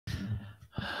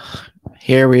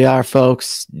Here we are,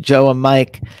 folks. Joe and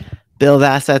Mike,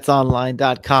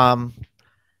 buildassetsonline.com.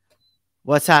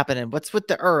 What's happening? What's with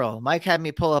the Earl? Mike had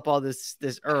me pull up all this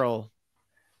Earl.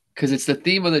 Because it's the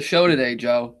theme of the show today,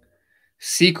 Joe.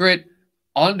 Secret,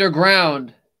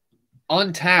 underground,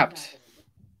 untapped,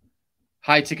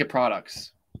 high-ticket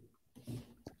products.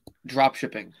 Drop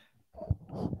shipping.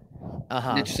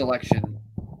 Niche selection.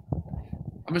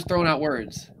 I'm just throwing out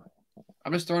words.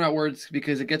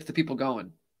 Because it gets the people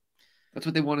going. That's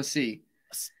what they want to see.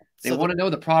 They want to know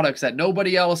the products that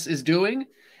nobody else is doing.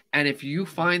 And if you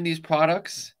find these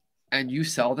products and you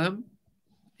sell them,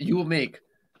 you will make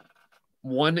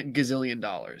 $1 gazillion.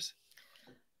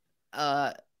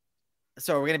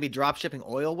 So are we going to be drop shipping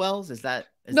oil wells? Is that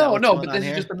no, but this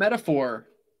is just a metaphor.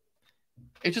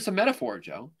 It's just a metaphor,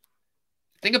 Joe.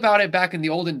 Think about it back in the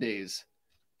olden days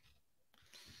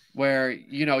where,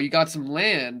 you got some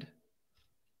land,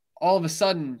 all of a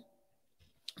sudden,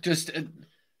 just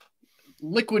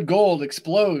liquid gold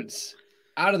explodes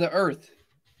out of the earth,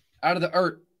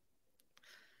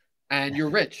 and you're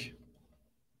rich.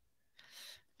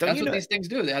 That's what these things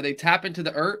do. They tap into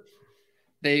the earth.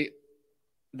 They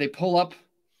pull up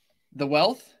the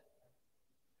wealth,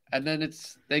 and then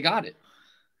they got it.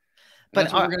 But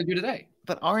that's what we're going to do today.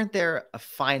 But aren't there a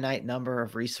finite number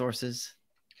of resources?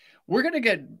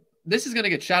 This is going to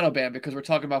get shadow banned because we're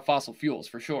talking about fossil fuels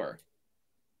for sure.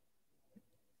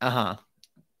 So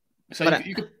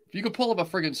you could pull up a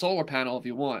friggin' solar panel if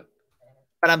you want.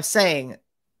 But I'm saying,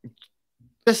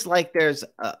 just like there's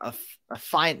a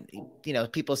fine,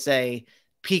 people say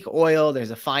peak oil, there's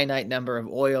a finite number of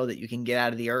oil that you can get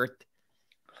out of the earth.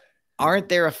 Aren't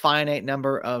there a finite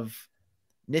number of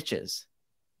niches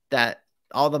that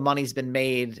all the money's been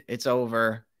made, it's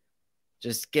over,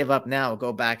 just give up now,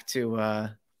 go back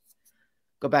to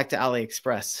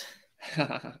AliExpress?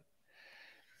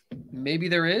 Maybe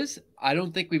there is. I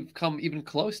don't think we've come even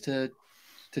close to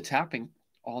tapping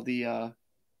all the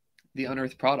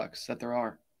unearthed products that there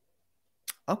are.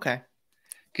 Okay.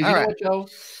 Because know what, Joe?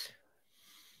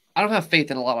 I don't have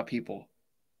faith in a lot of people.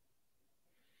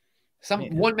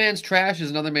 One man's trash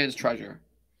is another man's treasure.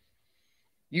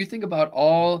 You think about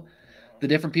all the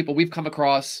different people we've come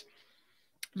across,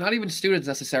 not even students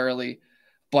necessarily,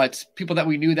 but people that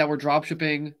we knew that were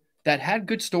dropshipping, that had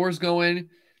good stores going.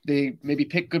 They maybe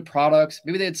picked good products.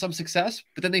 Maybe they had some success,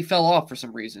 but then they fell off for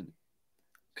some reason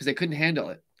because they couldn't handle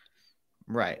it.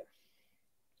 Right.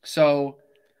 So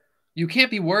you can't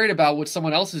be worried about what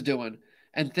someone else is doing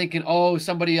and thinking, oh,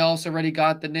 somebody else already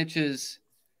got the niches.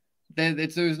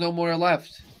 There's no more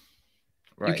left.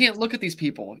 Right. You can't look at these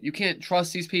people. You can't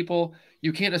trust these people.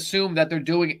 You can't assume that they're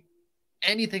doing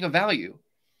anything of value.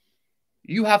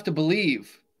 You have to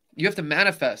believe. You have to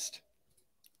manifest.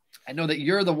 I know that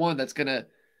you're the one that's going to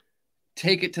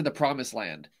take it to the promised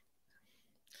land.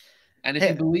 And if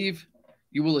you believe,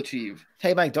 you will achieve.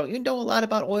 Hey, Mike, don't you know a lot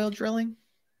about oil drilling?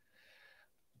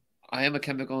 I am a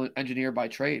chemical engineer by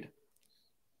trade.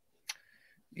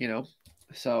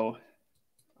 So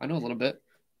I know a little bit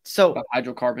about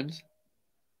hydrocarbons.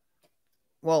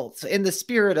 Well, so in the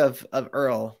spirit of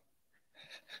Earl,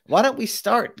 why don't we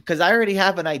start? Because I already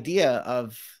have an idea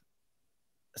of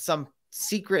some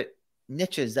secret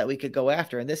niches that we could go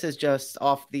after, and this is just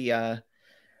off the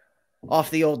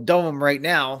old dome right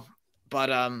now. But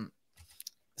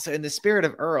so in the spirit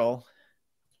of Earl,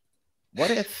 what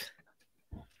if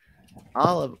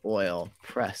olive oil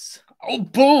press? Oh,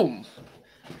 boom!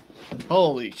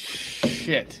 Holy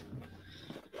shit!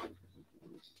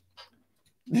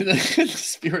 The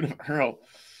spirit of Earl.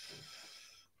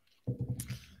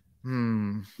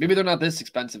 Maybe they're not this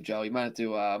expensive, Joe. You might have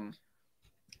to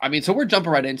so we're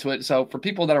jumping right into it. So for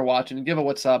people that are watching, give a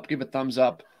what's up, give a thumbs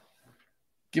up,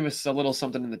 give us a little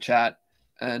something in the chat,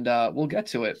 and we'll get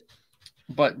to it.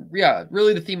 But yeah,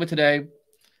 really the theme of today,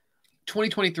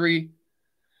 2023,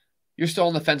 you're still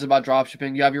on the fence about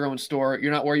dropshipping. You have your own store.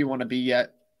 You're not where you want to be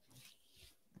yet.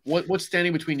 What's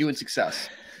standing between you and success?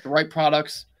 The right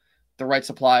products, the right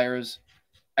suppliers,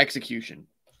 execution.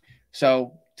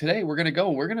 So today we're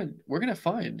gonna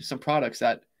find some products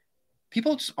that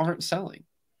people just aren't selling.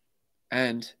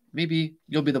 And maybe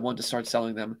you'll be the one to start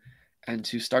selling them and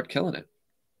to start killing it.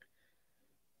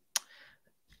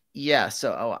 Yeah,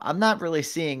 so I'm not really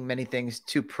seeing many things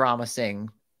too promising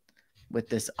with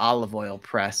this olive oil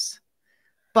press.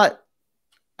 But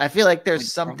I feel like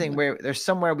there's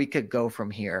somewhere we could go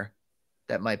from here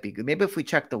that might be good. Maybe if we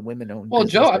check the women-owned Well,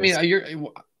 businesses. Joe, I mean,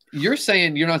 you're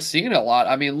saying you're not seeing it a lot.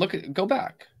 I mean, go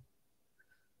back.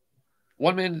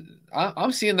 One man,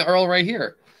 I'm seeing the Earl right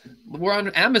here. We're on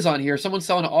Amazon here. Someone's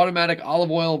selling an automatic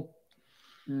olive oil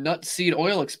nut seed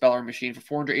oil expeller machine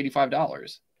for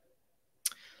 $485.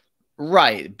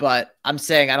 Right, but I'm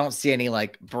saying I don't see any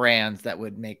like brands that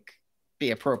would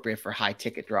be appropriate for high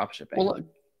ticket drop shipping. Well,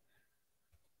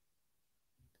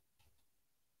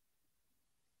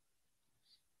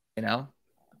 you know?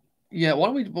 yeah. Why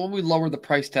don't we lower the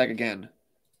price tag again,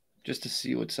 just to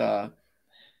see what's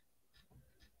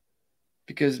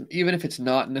because even if it's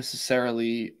not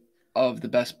necessarily of the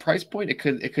best price point, it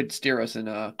could steer us in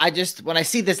a. When I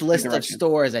see this list of direction.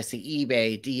 stores, I see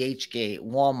eBay, DHgate,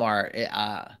 Walmart.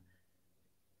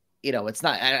 It's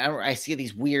not. I see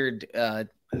these weird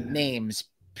names,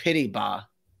 Pity Bar.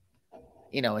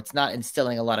 It's not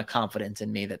instilling a lot of confidence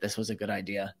in me that this was a good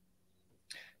idea.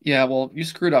 Yeah, well, you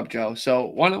screwed up, Joe. So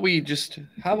why don't we just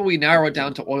how about we narrow it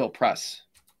down to oil press?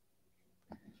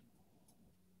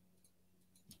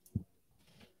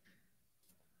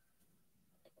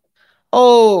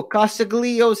 Oh,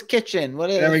 Castiglio's Kitchen. What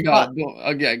is There we go.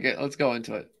 Okay, let's go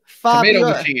into it. Tomato Fabio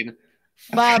machine.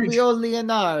 Fabio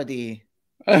Leonardi.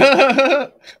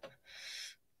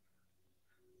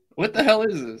 What the hell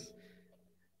is this?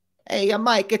 Hey,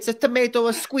 Mike, it's a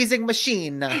tomato squeezing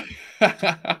machine.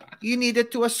 You need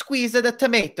it to squeeze the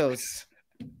tomatoes.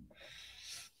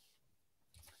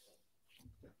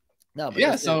 No, but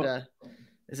yeah,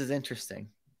 this is interesting.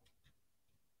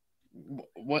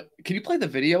 What can you play the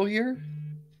video here?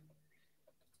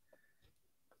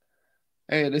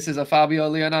 Hey, this is a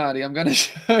Fabio Leonardi. I'm gonna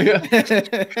show you.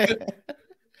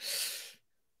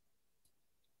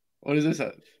 What is this?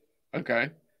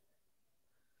 Okay.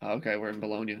 Okay, we're in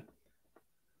Bologna.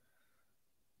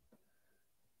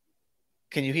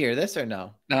 Can you hear this or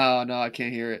no? No, I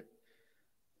can't hear it.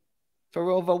 For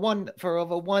over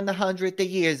 100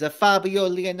 years, Fabio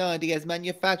Leonardi has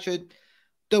manufactured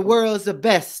the world's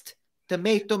best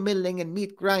tomato milling and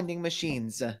meat grinding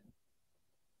machines.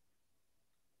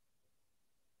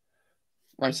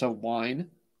 Right, so wine.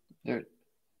 There.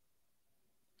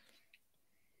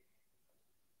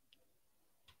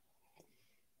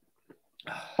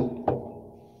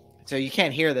 So you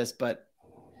can't hear this, but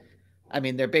I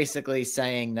mean, they're basically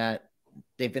saying that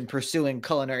they've been pursuing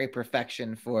culinary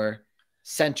perfection for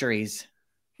centuries.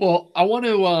 Well, I want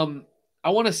to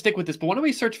stick with this, but why don't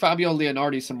we search Fabio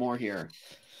Leonardi some more here,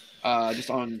 just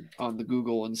on the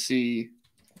Google and see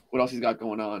what else he's got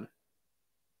going on.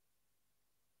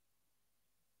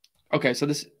 Okay, so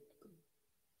this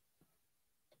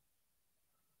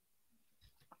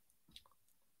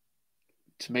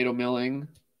tomato milling.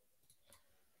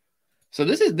 So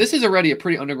this is already a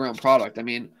pretty underground product. I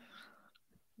mean,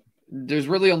 there's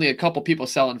really only a couple people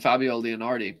selling Fabio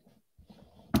Leonardi.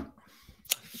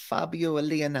 Fabio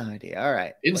Leonardi. All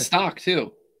right. In stock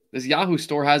too. This Yahoo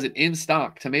store has it in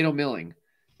stock. Tomato milling.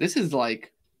 This is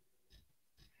like.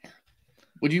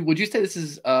 Would you say this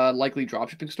is a likely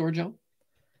dropshipping store, Joe?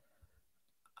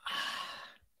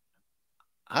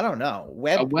 I don't know.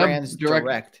 Web brands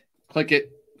direct. Click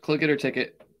it or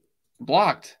ticket.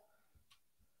 Blocked.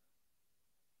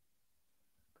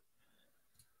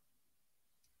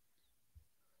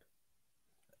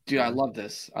 Dude, I love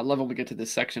this. I love when we get to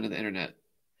this section of the internet.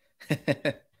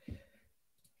 Because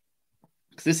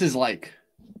this is like.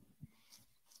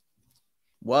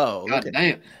 Whoa. God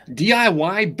damn.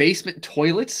 DIY basement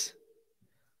toilets?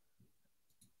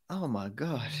 Oh my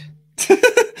God.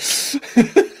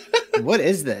 What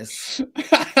is this?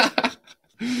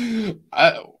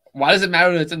 Why does it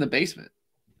matter that it's in the basement?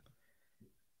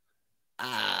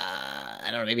 I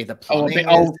don't know. Maybe the plumbing.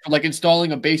 Like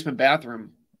installing a basement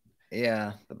bathroom.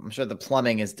 Yeah, I'm sure the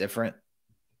plumbing is different.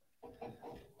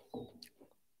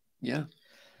 Yeah.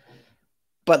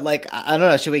 But like, I don't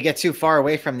know. Should we get too far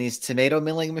away from these tomato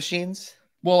milling machines?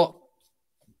 Well,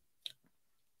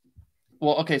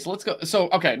 okay. So let's go. So,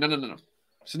 okay. No.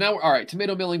 So now all right.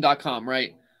 Tomatomilling.com,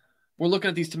 right? We're looking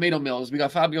at these tomato mills. We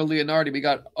got Fabio Leonardi. We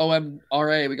got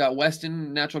OMRA. We got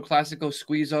Weston, Natural Classico,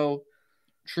 Squeezo,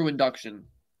 True Induction.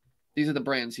 These are the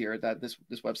brands here that this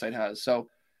website has. So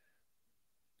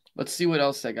let's see what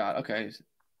else they got. Okay.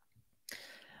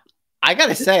 I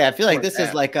gotta say, I feel like this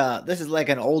is like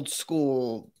an old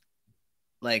school,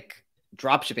 like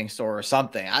drop shipping store or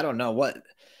something. I don't know what.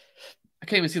 I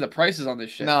can't even see the prices on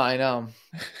this shit. No, I know.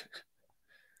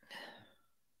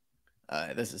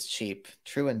 This is cheap.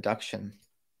 True Induction.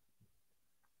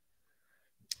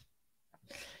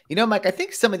 Mike, I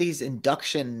think some of these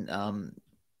induction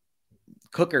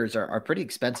cookers are pretty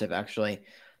expensive, actually.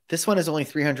 This one is only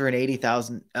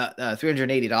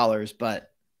 $380,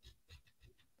 but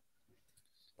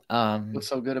what's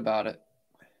so good about it?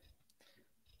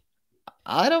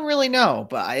 I don't really know,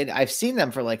 but I've seen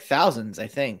them for like thousands, I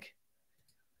think.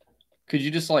 Could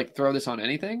you just like throw this on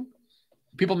anything?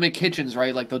 People make kitchens,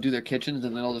 right? Like they'll do their kitchens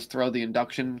and then they'll just throw the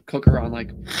induction cooker on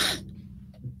like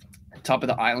top of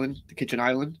the island, the kitchen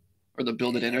island, or they'll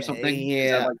build it in or something?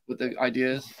 Is that Yeah. like what the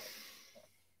idea is?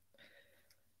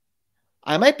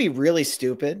 I might be really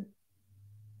stupid,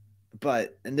 and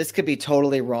this could be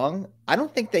totally wrong. I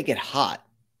don't think they get hot.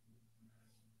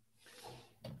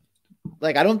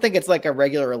 Like, I don't think it's like a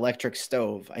regular electric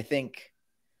stove. I think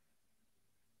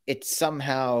it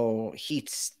somehow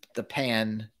heats the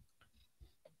pan.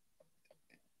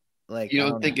 Like, You I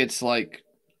don't don't know. think it's like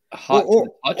hot to the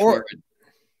touch where it,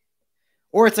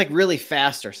 Or it's like really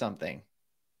fast or something.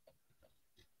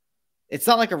 It's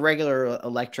not like a regular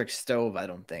electric stove, I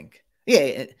don't think.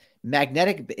 Yeah,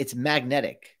 magnetic. It's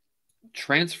magnetic.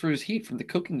 transfers heat from the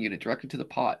cooking unit directly to the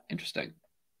pot? Interesting.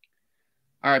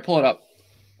 All right, pull it up.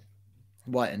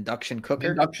 What, induction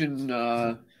cooker? Induction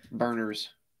burners.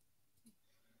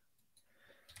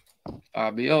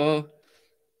 Fabio.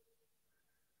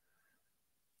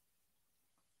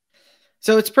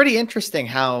 So it's pretty interesting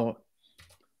how,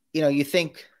 you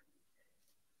think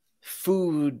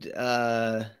food,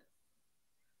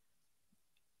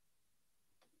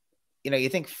 you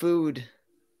think food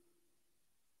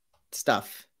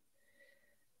stuff,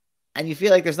 and you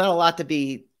feel like there's not a lot to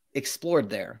be explored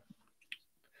there.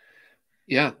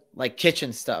 Yeah. Like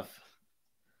kitchen stuff.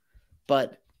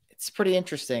 But it's pretty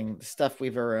interesting, the stuff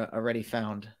we've already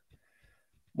found.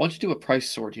 Why don't you do a price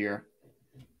sort here?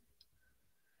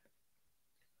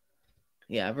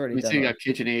 Yeah, I've already We done see you it. got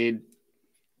KitchenAid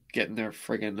getting their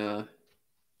friggin'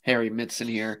 hairy mitts in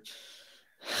here.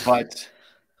 But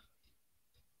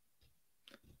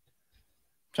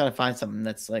I'm trying to find something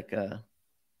that's like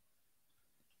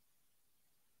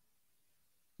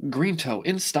green toe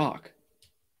in stock.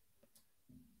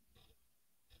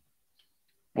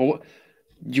 Well,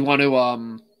 do you want to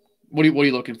what are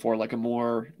you looking for? Like a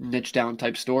more niche down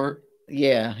type store?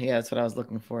 yeah, that's what I was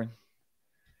looking for.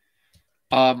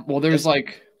 Well, there's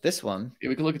like this one.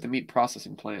 we can look at the meat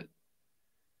processing plant.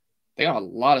 They got a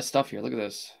lot of stuff here. Look at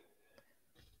this.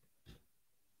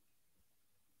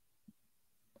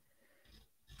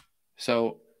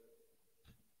 So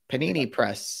Panini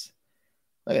press.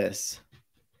 Look at this.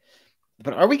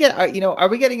 But are we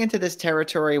getting into this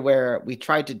territory where we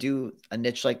tried to do a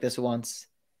niche like this once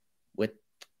with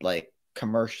like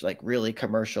commercial, like really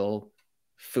commercial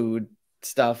food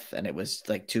stuff, and it was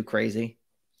like too crazy?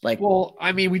 Like, well,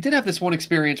 I mean, we did have this one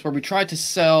experience where we tried to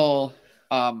sell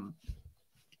I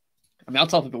mean, I'll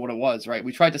tell people what it was, right?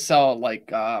 We tried to sell like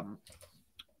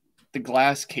the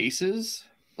glass cases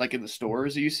like in the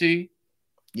stores that you see.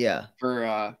 yeah.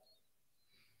 For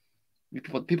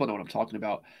people know what I'm talking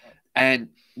about. And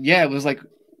yeah, it was like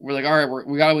we're like, all right,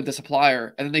 we got it with the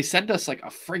supplier, and then they sent us like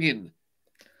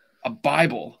a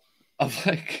Bible of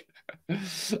like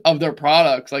of their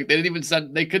products. Like they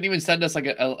couldn't even send us like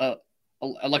a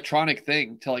electronic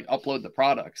thing to like upload the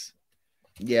products.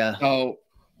 Yeah. So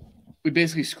we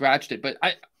basically scratched it, but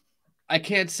I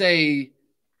can't say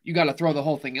you got to throw the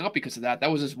whole thing out because of that.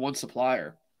 That was just one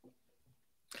supplier.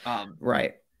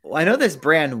 Right. Well, I know this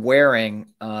brand Waring,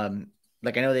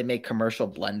 like I know they make commercial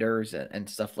blenders and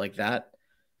stuff like that.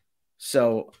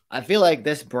 So I feel like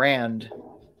this brand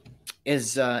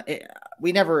is I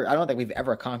don't think we've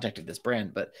ever contacted this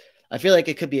brand, but I feel like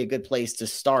it could be a good place to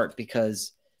start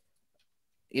because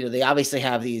they obviously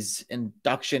have these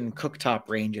induction cooktop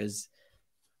ranges.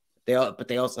 But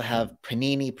they also have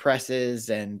panini presses,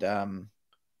 and I'm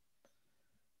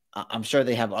sure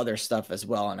they have other stuff as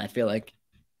well. And I feel like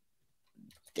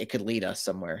it could lead us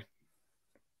somewhere.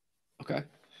 Okay.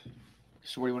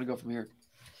 So where do you want to go from here?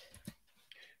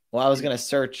 Well, I was going to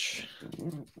search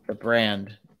the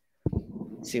brand,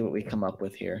 see what we come up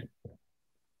with here.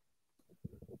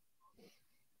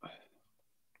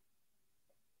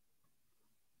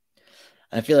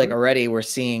 I feel like already we're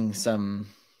seeing some.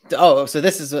 Oh, so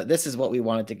this is what we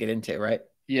wanted to get into, right?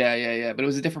 Yeah. But it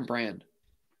was a different brand.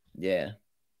 Yeah.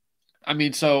 I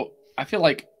mean, so I feel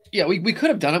like we could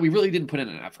have done it. We really didn't put in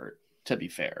an effort, to be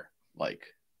fair. Like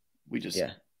we just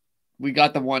we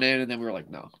got the one in, and then we were like,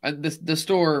 no. And the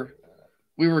store,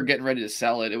 we were getting ready to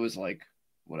sell it. It was like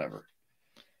whatever.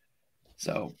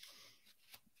 So,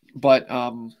 but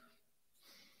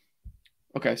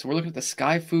okay. So we're looking at the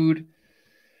Sky Food.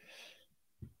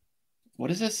 What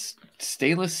is this?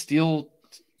 Stainless steel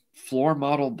floor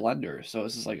model blender. So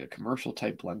this is like a commercial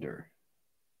type blender.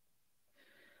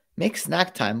 Make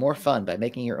snack time more fun by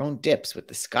making your own dips with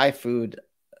the Sky Food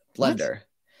blender. What?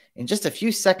 In just a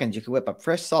few seconds, you can whip up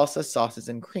fresh salsas, sauces,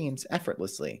 and creams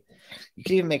effortlessly. You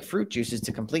can even make fruit juices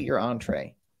to complete your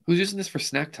entree. Who's using this for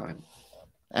snack time?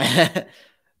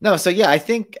 No, so yeah, I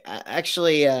think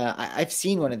actually I've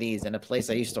seen one of these in a place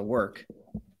I used to work.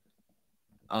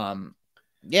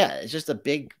 Yeah, it's just a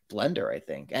big blender, I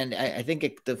think. And I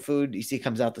think the food you see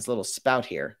comes out this little spout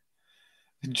here.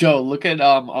 Joe, look at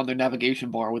on their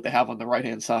navigation bar what they have on the right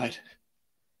hand side.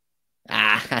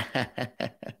 Ah.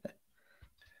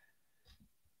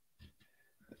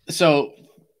 So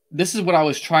this is what I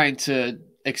was trying to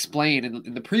explain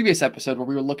in the previous episode where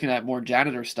we were looking at more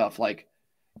janitor stuff. Like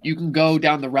you can go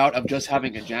down the route of just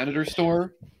having a janitor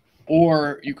store,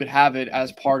 or you could have it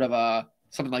as part of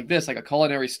something like this, like a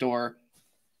culinary store,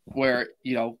 where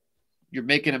you're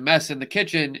making a mess in the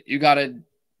kitchen. You gotta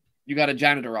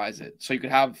janitorize it. So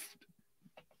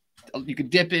you could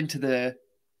dip into the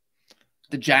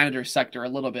janitor sector a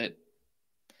little bit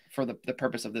for the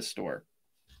purpose of this store.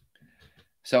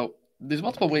 So there's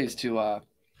multiple ways to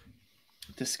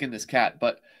skin this cat,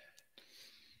 but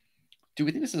do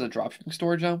we think this is a dropshipping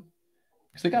store, Joe?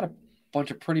 Because they got a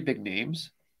bunch of pretty big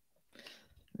names.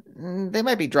 They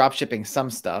might be drop shipping some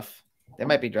stuff. They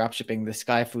might be drop shipping the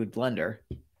Sky Food blender.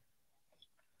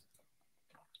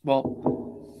 Well,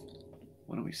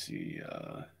 what do we see?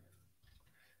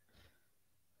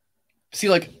 See,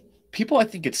 like, people I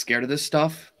think get scared of this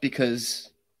stuff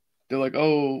because they're like,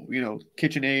 oh,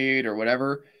 KitchenAid or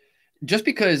whatever. Just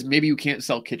because maybe you can't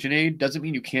sell KitchenAid doesn't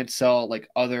mean you can't sell like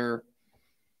other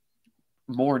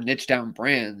more niche down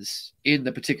brands in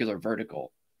the particular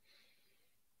vertical.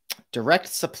 Direct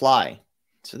supply.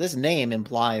 So this name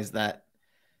implies that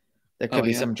there could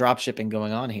be some drop shipping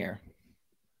going on here.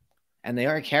 And they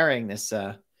are carrying this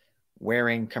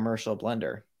wearing commercial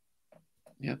blender.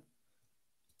 Yeah.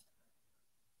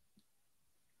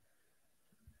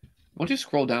 Why don't you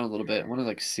scroll down a little bit? I want to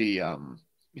like see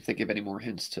if they give any more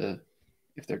hints to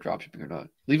if they're drop shipping or not.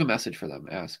 Leave a message for them.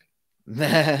 Ask.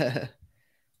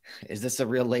 Is this a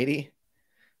real lady?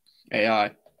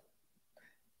 AI.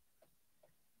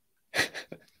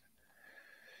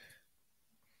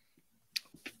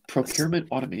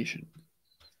 Procurement automation.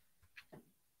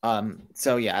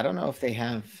 So yeah, I don't know if they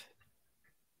have.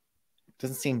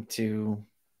 Doesn't seem to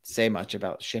say much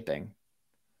about shipping.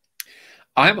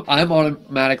 I'm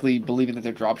automatically believing that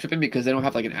they're drop shipping because they don't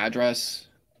have like an address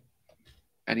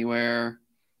anywhere.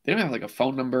 They don't have like a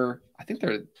phone number. I think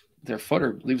their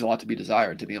footer leaves a lot to be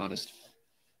desired, to be honest.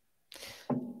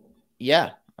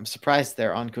 Yeah, I'm surprised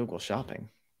they're on Google Shopping.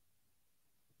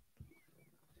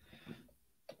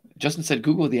 Justin said,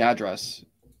 Google the address.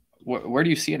 Where do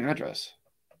you see an address?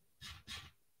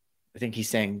 I think he's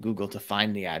saying Google to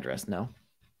find the address. No.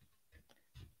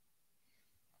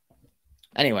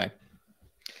 Anyway,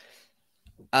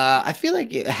 I feel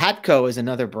like Hatco is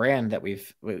another brand that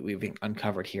we've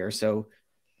uncovered here. So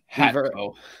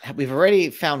we've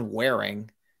already found wearing,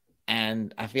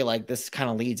 and I feel like this kind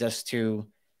of leads us to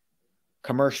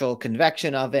commercial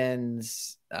convection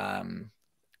ovens,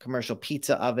 commercial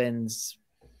pizza ovens,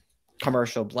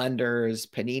 commercial blenders,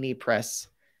 panini press,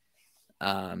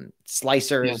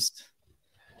 slicers.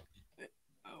 Yeah.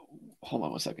 Hold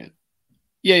on one second.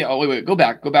 Yeah. Oh, wait. Go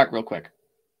back real quick.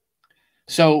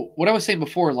 So what I was saying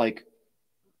before, like,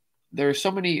 there are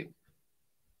so many.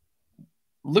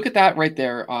 Look at that right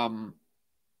there.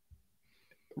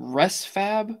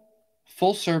 Resfab,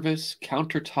 full service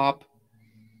countertop.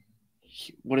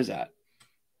 What is that?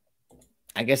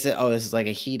 I guess this is like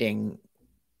a heating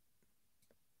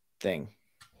thing.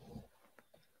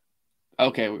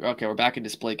 Okay, we're back in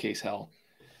display case hell.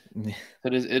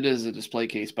 It is a display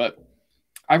case, but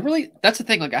that's the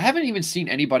thing. Like, I haven't even seen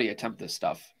anybody attempt this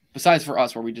stuff besides for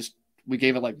us, where we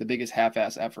gave it like the biggest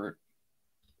half-ass effort.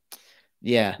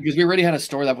 Yeah, because we already had a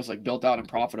store that was like built out and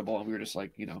profitable, and we were just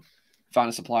like, found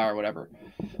a supplier or whatever.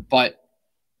 But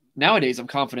nowadays, I'm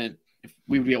confident if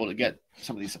we would be able to get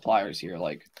some of these suppliers here,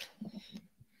 like.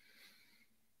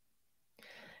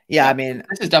 Yeah, I mean,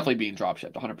 this is definitely being drop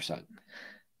shipped 100%.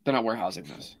 They're not warehousing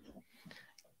this.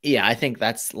 Yeah, I think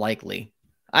that's likely.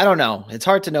 I don't know. It's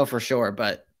hard to know for sure,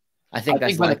 but I think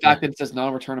that's by likely. The fact that it says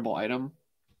non-returnable item,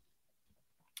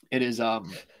 it is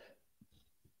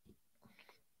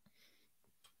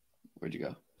Where'd you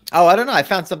go? Oh, I don't know. I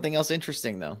found something else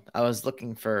interesting though. I was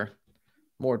looking for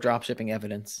more drop shipping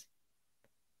evidence.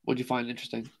 What'd you find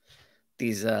interesting?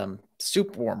 These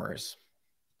soup warmers.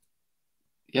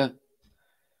 Yeah.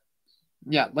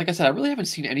 Yeah, like I said, I really haven't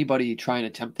seen anybody try and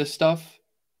attempt this stuff.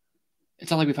 It's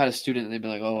not like we've had a student and they'd be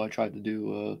like, oh, I tried to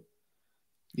do,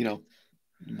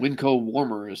 Winco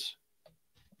warmers.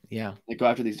 Yeah. They go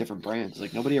after these different brands.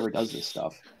 Like, nobody ever does this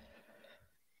stuff.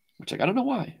 Which, like, I don't know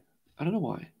why.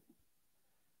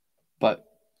 But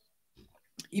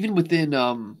even within,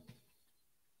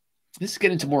 this is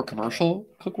getting into more commercial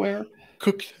cookware.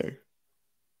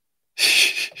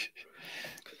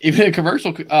 Even in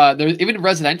commercial, even in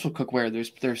residential cookware,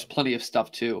 there's plenty of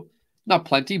stuff too. not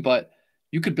plenty, but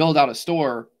you could build out a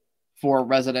store for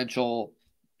residential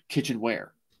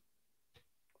kitchenware.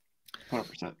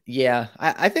 100%. Yeah,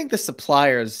 I think the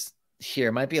suppliers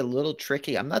here might be a little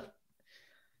tricky. I'm not.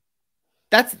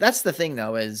 That's the thing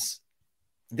though, is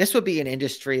this would be an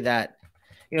industry that,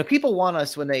 people want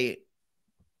us when they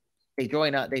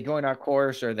join our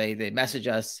course, or they message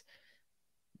us.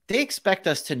 They expect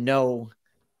us to know,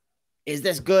 is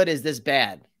this good? Is this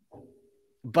bad?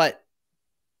 But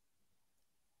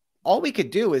all we could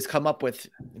do is come up with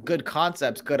good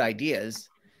concepts, good ideas.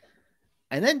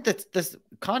 And then this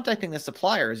contacting the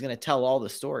supplier is going to tell all the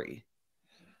story.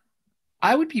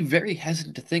 I would be very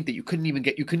hesitant to think that you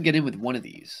couldn't get in with one of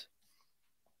these.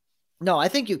 No, I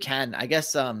think you can. I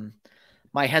guess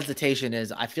my hesitation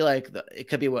is I feel like it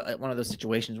could be one of those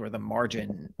situations where the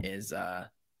margin is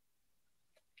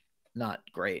not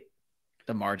great.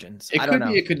 The margins. It could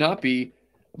be, it could not be,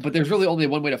 but there's really only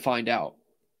one way to find out.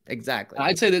 Exactly. And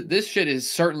I'd say that this shit is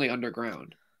certainly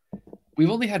underground. We've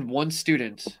only had one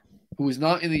student who is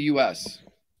not in the US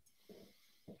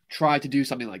try to do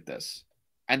something like this.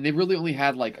 And they really only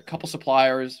had like a couple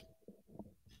suppliers.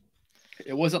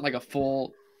 It wasn't like a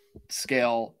full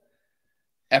scale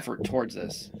effort towards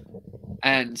this.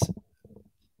 And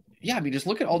yeah, I mean, just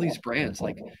look at all these brands.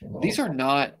 Like, this is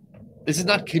not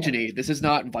KitchenAid. This is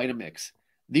not Vitamix.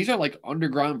 These are like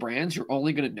underground brands you're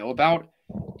only going to know about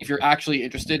if you're actually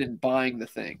interested in buying the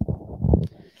thing.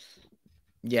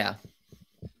 Yeah.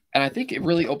 And I think it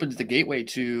really opens the gateway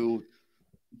to,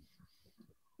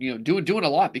 doing a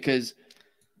lot, because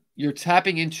you're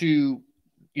tapping into,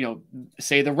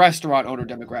 say the restaurant owner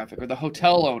demographic or the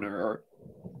hotel owner, or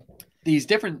these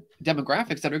different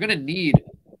demographics that are going to need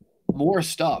more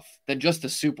stuff than just a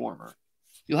soup warmer.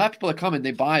 You'll have people that come and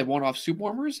they buy one-off soup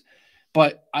warmers,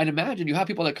 but I'd imagine you have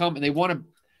people that come and they want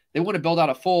to build out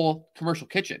a full commercial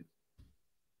kitchen.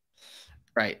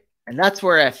 Right. And that's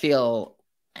where I feel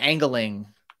angling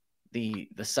the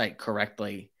site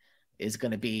correctly is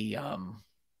going to be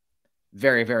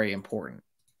very, very important.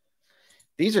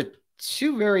 These are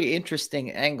two very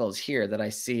interesting angles here that I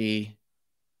see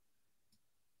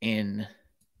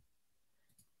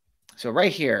so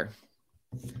right here,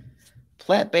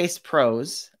 plant-based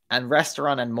pros and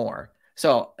restaurant and more.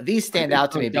 So these stand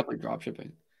out to me. Definitely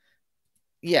dropshipping.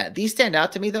 Yeah, these stand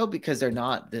out to me though, because they're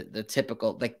not the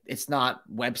typical, like, it's not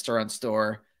Webster on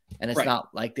store, and it's not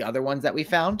like the other ones that we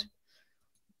found.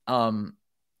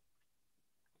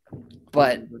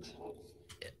 But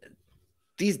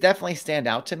these definitely stand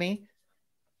out to me.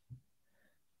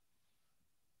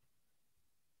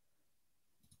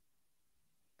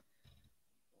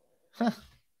 Huh.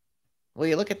 Well,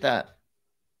 you look at that.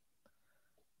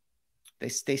 They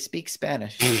speak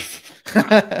Spanish.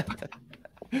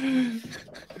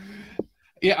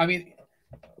 Yeah, I mean,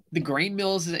 the grain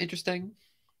mills is interesting.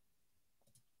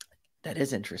 That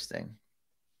is interesting.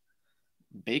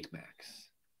 Bake Max.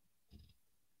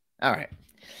 All right.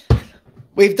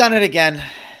 We've done it again.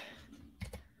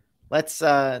 Let's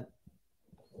end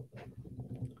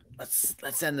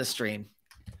the stream.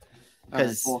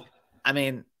 Because cool. I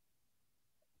mean,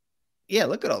 yeah,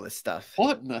 look at all this stuff.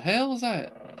 What in the hell is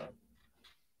that?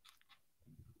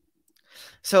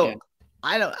 So yeah.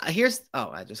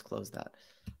 I just closed that.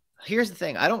 Here's the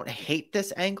thing. I don't hate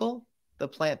this angle, the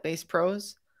plant-based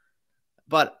pros,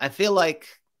 but I feel like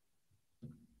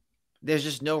there's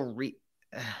just no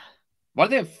Why do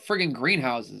they have friggin'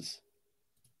 greenhouses?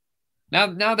 Now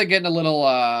they're getting a little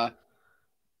I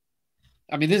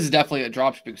mean, this is definitely a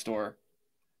dropshipping store.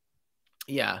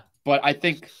 Yeah. But I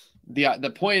think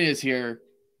the point is here,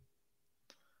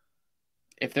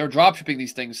 if they're dropshipping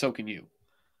these things, so can you.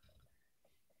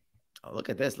 Oh, look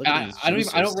at this. Look at these.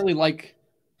 I don't really like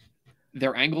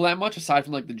their angle that much, aside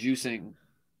from like the juicing.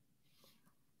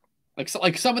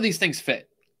 Like some of these things fit.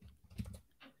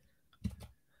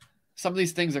 Some of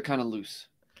these things are kind of loose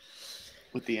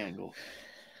with the angle.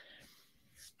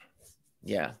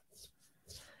 Yeah.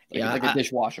 Like a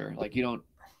dishwasher. Like, you don't.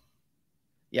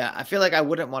 Yeah, I feel like I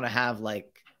wouldn't want to have I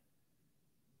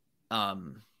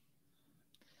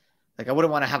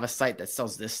wouldn't want to have a site that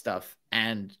sells this stuff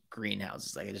and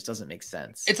greenhouses. Like, it just doesn't make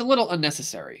sense. It's a little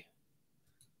unnecessary.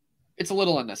 It's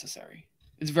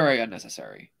very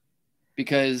unnecessary.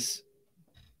 Because,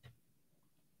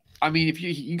 I mean, if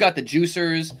you got the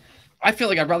juicers, I feel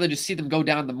like I'd rather just see them go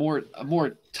down a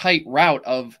more tight route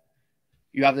of,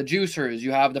 you have the juicers,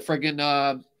 you have the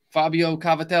friggin' Fabio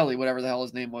Cavatelli, whatever the hell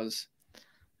his name was.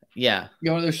 Yeah.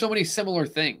 There's so many similar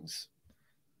things.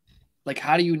 Like,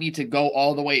 how do you need to go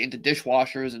all the way into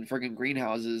dishwashers and friggin'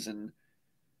 greenhouses? And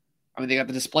I mean, they got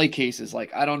the display cases.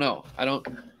 Like, I don't know. I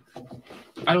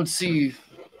don't see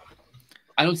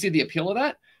I don't see the appeal of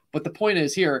that. But the point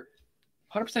is here,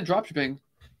 100% dropshipping.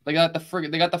 They got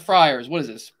the fryers. What is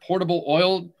this? Portable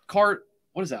oil cart?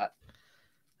 What is that?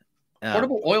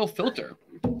 Portable oil filter.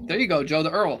 There you go, Joe,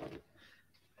 the Earl.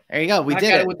 There you go. We Back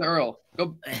did at it with the Earl.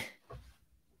 Go.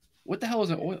 What the hell is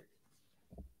an oil?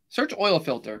 Search oil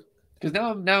filter. Because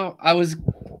now I was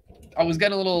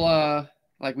getting a little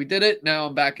like we did it. Now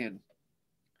I'm back in.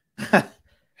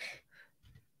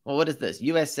 Well, what is this?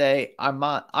 USA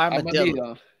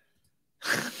Armadillo.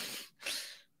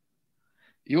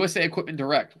 USA Equipment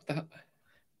Direct. What the hell?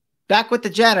 Back with the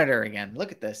janitor again.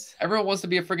 Look at this. Everyone wants to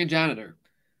be a friggin' janitor.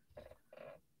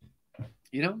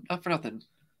 You know, not for nothing.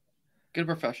 Good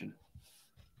profession.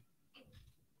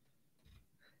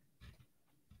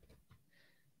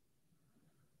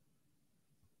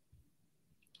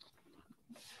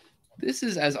 This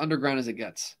is as underground as it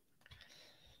gets.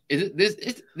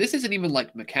 This isn't even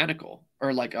like mechanical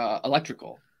or like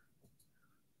electrical,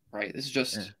 right? This is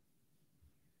just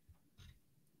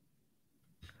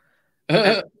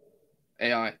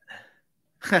AI.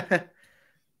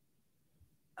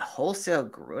 A wholesale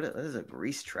Garota. This is a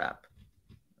grease trap.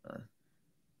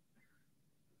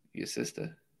 You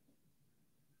sister.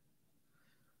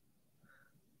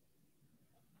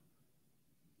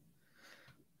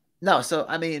 No, so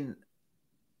I mean,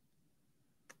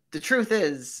 the truth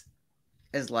is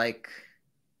like,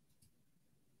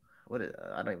 I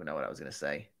don't even know what I was gonna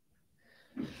say.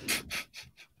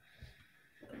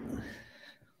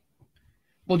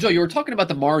 Well, Joe, you were talking about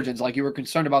the margins, like you were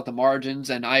concerned about the margins,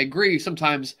 and I agree.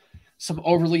 Sometimes some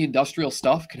overly industrial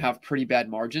stuff can have pretty bad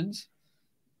margins,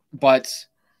 but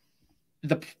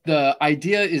the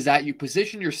idea is that you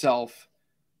position yourself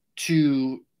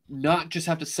to not just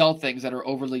have to sell things that are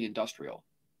overly industrial.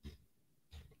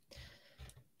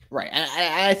 Right, and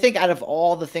I think out of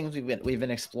all the things we've been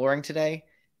exploring today,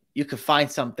 you could find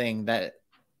something that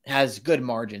has good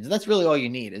margins, and that's really all you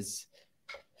need is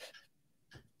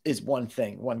one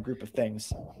group of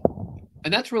things.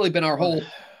 And that's really been our whole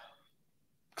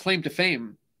claim to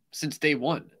fame since day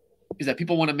one, is that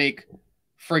people want to make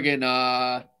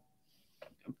friggin'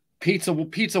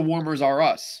 pizza warmers are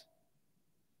us,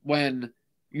 when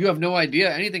you have no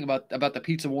idea anything about the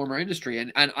pizza warmer industry.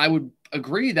 And I would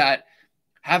agree that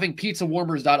having pizza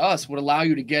warmers.us would allow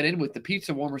you to get in with the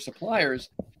pizza warmer suppliers,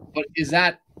 but is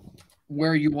that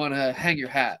where you want to hang your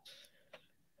hat?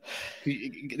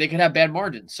 They could have bad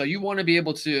margins. So you want to be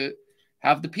able to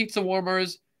have the pizza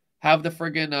warmers, have the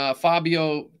friggin'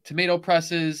 Fabio tomato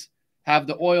presses, have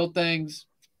the oil things,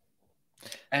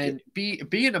 and be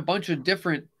in a bunch of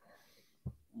different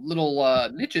little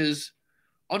niches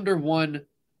under one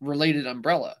related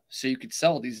umbrella. So you could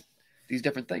sell these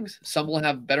different things. Some will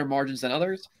have better margins than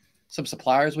others. Some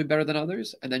suppliers will be better than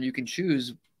others. And then you can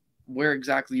choose where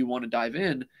exactly you want to dive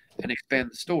in and expand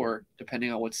the store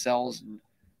depending on what sells and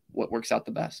what works out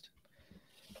the best.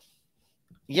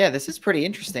 Yeah, this is pretty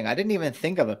interesting. I didn't even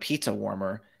think of a pizza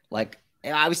warmer. Like,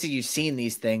 obviously you've seen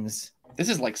these things. This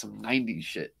is like some 90s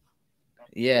shit.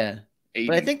 Yeah. 80s.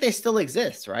 But I think they still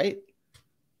exist, right?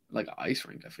 Like an ice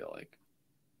rink, I feel like.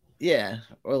 Yeah.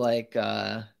 Or like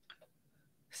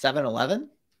 7-Eleven?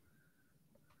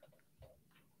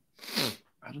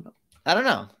 I don't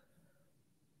know.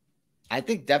 I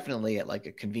think definitely at like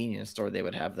a convenience store they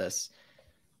would have this.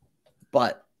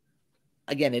 But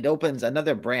again, it opens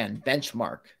another brand,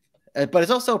 Benchmark. But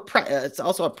it's also a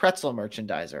pretzel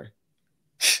merchandiser.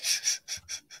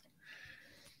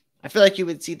 I feel like you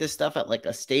would see this stuff at like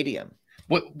a stadium.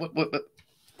 What?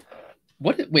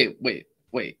 Wait.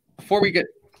 Before we get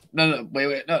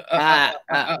wait.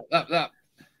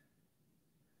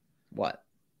 What?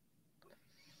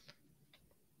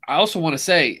 I also want to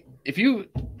say, if you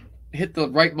hit the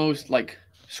rightmost, like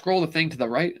scroll the thing to the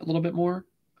right a little bit more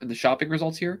in the shopping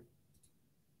results here,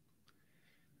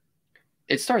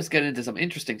 it starts getting into some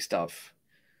interesting stuff.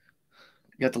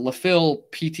 You got the LaFil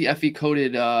PTFE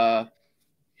coated. You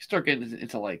start getting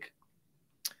into like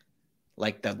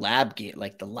the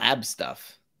lab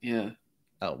stuff. Yeah.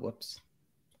 Oh, whoops.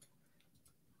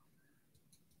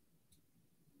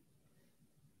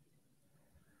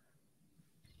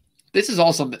 This is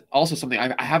also something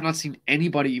I have not seen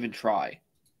anybody even try.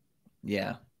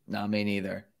 Yeah, no, me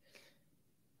neither.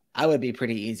 I would be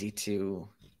pretty eager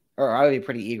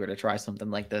to try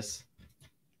something like this.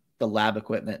 The lab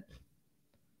equipment.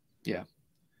 Yeah.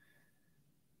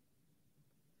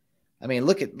 I mean,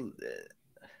 look at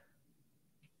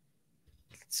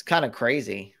it's kind of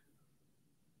crazy.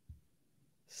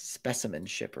 Specimen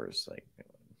shippers, like.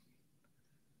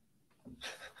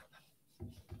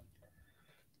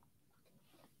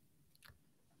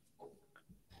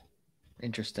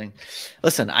 Interesting.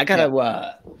 Listen, I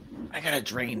gotta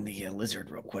drain the lizard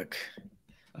real quick.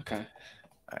 Okay.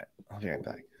 All right, I'll be right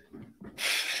back.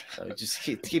 So just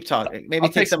keep talking. Maybe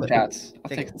I'll take some chats.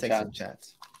 Take some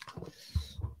chats.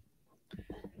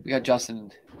 We got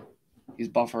Justin. He's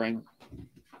buffering.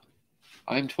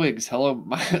 I'm Twigs. Hello.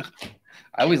 I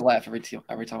always laugh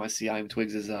every time I see I'm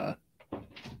Twigs'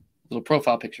 little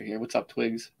profile picture here. What's up,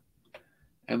 Twigs?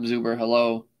 M Zuber,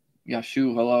 hello.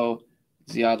 Yashu, hello.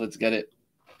 Ziad, let's get it.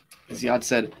 Ziad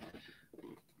said,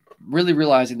 really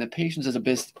realizing that patience is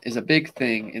a big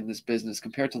thing in this business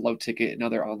compared to low ticket and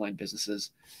other online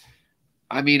businesses.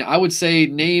 I mean, I would say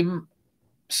name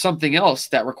something else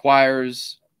that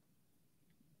requires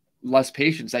less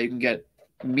patience that you can get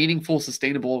meaningful,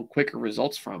 sustainable, quicker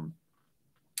results from.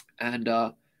 And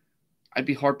I'd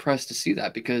be hard pressed to see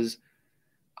that because,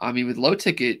 I mean, with low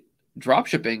ticket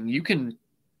dropshipping, you can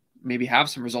maybe have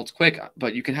some results quick,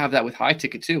 but you can have that with high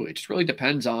ticket too. It just really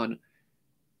depends on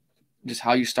just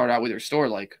how you start out with your store.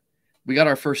 Like, we got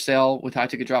our first sale with high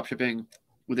ticket dropshipping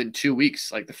within 2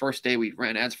 weeks. Like the first day we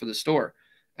ran ads for the store,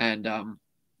 and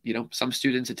you know, some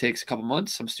students it takes a couple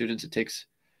months, some students it takes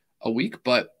a week,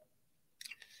 but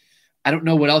I don't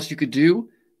know what else you could do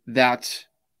that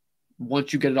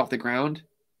once you get it off the ground,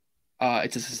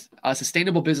 it's a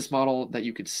sustainable business model that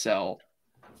you could sell.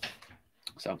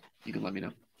 So you can let me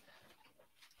know.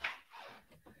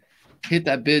 Hit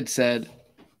that bid said,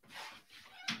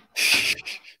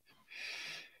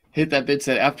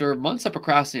 after months of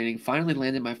procrastinating, finally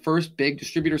landed my first big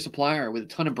distributor supplier with a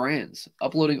ton of brands,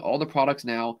 uploading all the products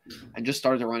now and just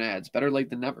started to run ads. Better late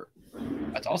than never.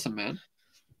 That's awesome, man.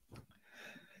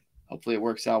 Hopefully it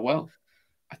works out well.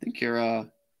 I think you're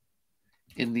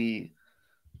in the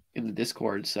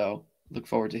Discord, so look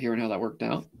forward to hearing how that worked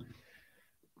out.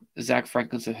 Zach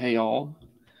Franklin said, hey, y'all.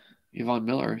 Yvonne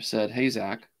Miller said, hey,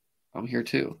 Zach, I'm here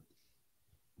too.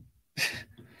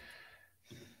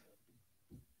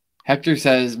 Hector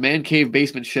says, man cave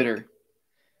basement shitter.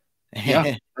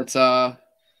 Yeah, that's what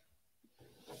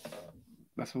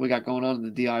we got going on in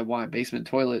the DIY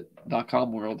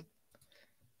basementtoilet.com world.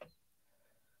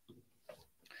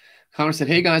 Connor said,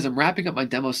 hey guys, I'm wrapping up my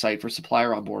demo site for supplier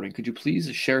onboarding. Could you please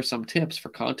share some tips for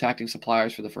contacting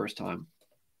suppliers for the first time?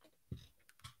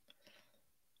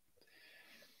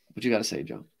 What you got to say,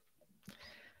 Joe?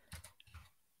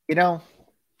 You know,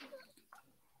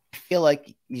 I feel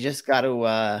like you just got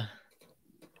to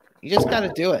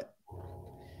do it.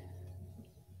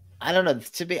 I don't know.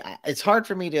 It's hard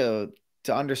for me to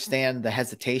understand the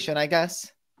hesitation, I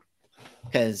guess,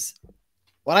 because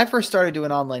when I first started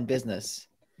doing online business,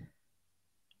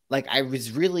 like I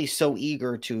was really so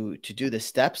eager to do the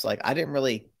steps. Like I didn't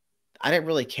really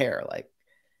care. Like,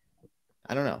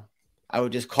 I don't know. I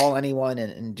would just call anyone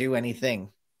and do anything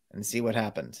and see what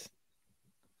happens.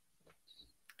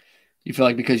 You feel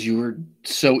like because you were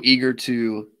so eager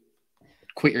to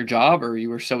quit your job, or you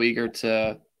were so eager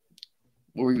to,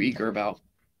 what were you eager about?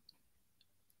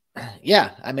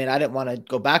 Yeah. I mean, I didn't want to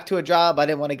go back to a job. I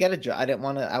didn't want to get a job.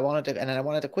 I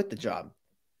wanted to quit the job.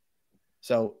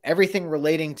 So everything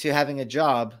relating to having a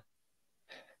job,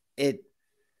 it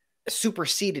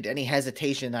superseded any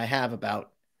hesitation I have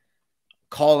about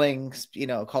calling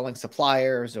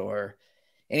suppliers or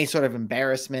any sort of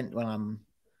embarrassment when I'm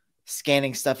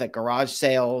scanning stuff at garage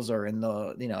sales or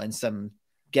in some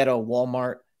ghetto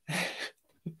Walmart.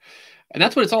 And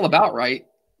that's what it's all about, right?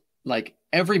 Like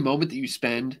every moment that you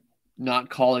spend not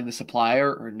calling the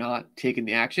supplier or not taking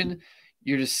the action,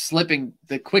 you're just slipping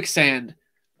the quicksand,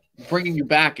 bringing you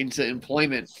back into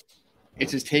employment.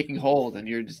 It's just taking hold and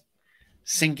you're just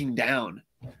sinking down.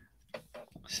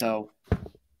 So,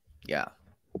 yeah,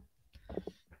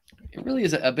 it really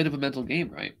is a bit of a mental game,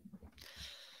 right?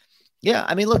 Yeah,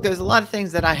 I mean, look, there's a lot of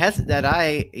things that I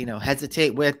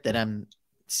hesitate with, that I'm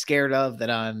scared of, that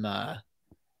I'm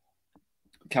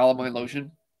calamine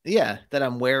lotion. Yeah, that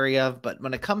I'm wary of. But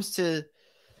when it comes to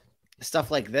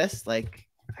stuff like this, like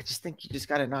I just think you just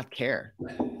gotta not care.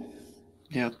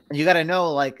 Yeah, and you gotta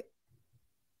know, like,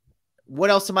 what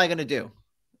else am I gonna do?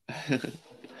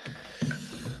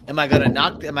 Am I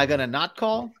gonna not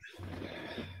call?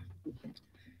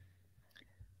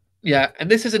 Yeah, and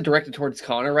this isn't directed towards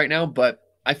Connor right now, but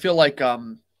I feel like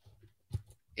in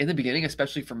the beginning,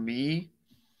 especially for me,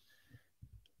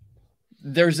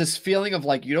 there's this feeling of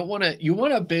like you want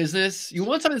a business, you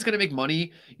want something that's going to make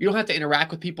money. You don't have to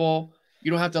interact with people. You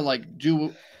don't have to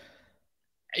you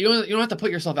don't have to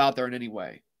put yourself out there in any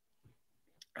way.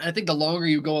 And I think the longer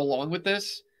you go along with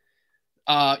this,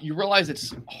 you realize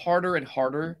it's harder and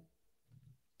harder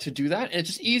to do that. And it's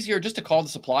just easier just to call the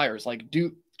suppliers.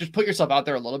 Just put yourself out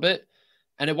there a little bit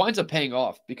And it winds up paying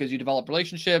off because you develop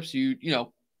relationships, you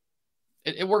know,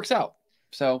 it works out.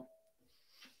 So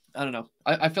I don't know.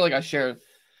 I feel like I share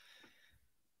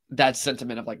that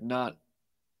sentiment of like not,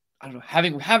 I don't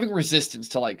know, having resistance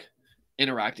to like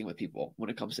interacting with people when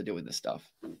it comes to doing this stuff.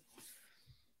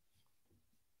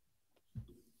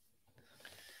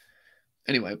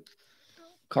 Anyway,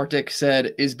 Kartik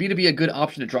said, is B2B a good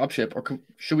option to dropship, or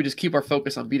should we just keep our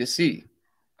focus on B2C?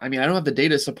 I mean, I don't have the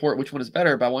data to support which one is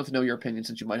better, but I want to know your opinion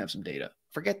since you might have some data.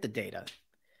 Forget the data.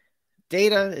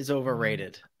 Data is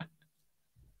overrated.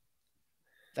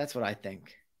 That's what I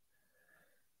think.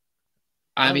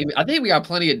 I mean, I think we got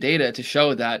plenty of data to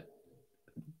show that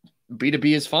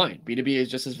B2B is fine. B2B is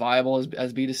just as viable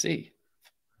as B2C.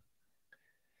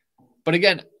 But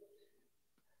again,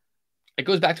 it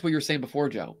goes back to what you were saying before,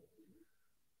 Joe.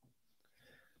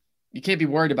 You can't be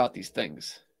worried about these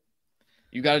things.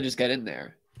 You got to just get in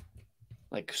there.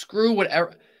 Like, screw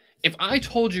whatever. If I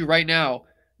told you right now,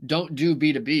 don't do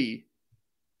B2B,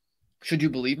 should you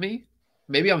believe me?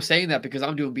 Maybe I'm saying that because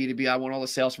I'm doing B2B. I want all the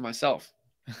sales for myself.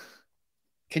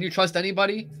 Can you trust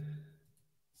anybody?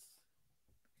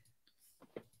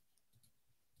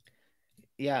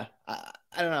 Yeah. I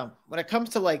don't know. When it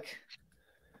comes to like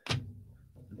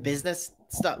business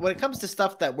stuff, when it comes to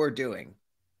stuff that we're doing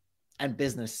and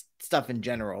business stuff in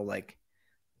general, like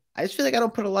I just feel like I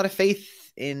don't put a lot of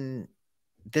faith in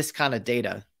this kind of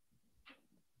data.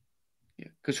 Yeah.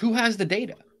 Because who has the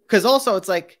data? Because also it's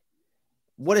like,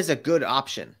 what is a good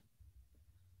option?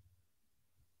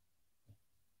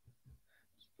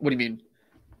 What do you mean?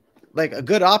 Like a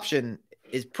good option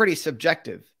is pretty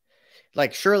subjective.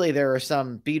 Like surely there are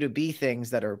some B2B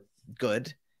things that are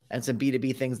good and some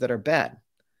B2B things that are bad.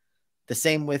 The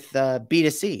same with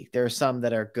B2C. There are some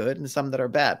that are good and some that are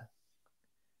bad.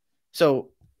 So,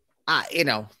 you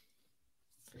know,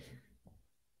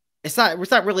 it's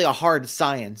not really a hard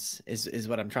science is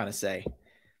what I'm trying to say.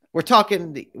 We're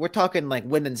talking like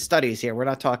women's studies here. We're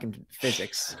not talking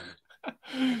physics.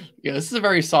 Yeah, this is a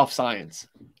very soft science.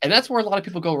 And that's where a lot of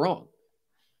people go wrong.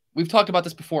 We've talked about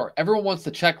this before. Everyone wants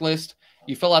the checklist.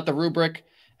 You fill out the rubric,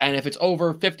 and if it's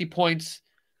over 50 points,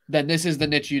 then this is the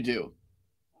niche you do.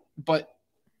 But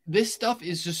this stuff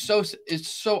is just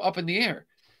so up in the air.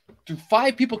 Dude,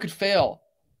 5 people could fail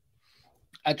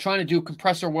at trying to do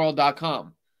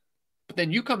compressorworld.com. But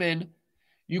then you come in,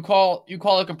 you call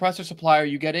a compressor supplier,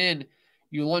 you get in,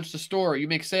 you launch the store, you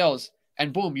make sales,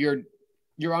 and boom, you're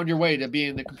on your way to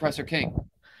being the compressor king.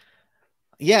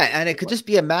 Yeah, and it could just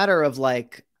be a matter of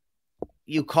like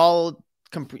you call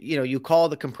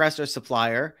the compressor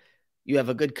supplier, you have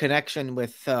a good connection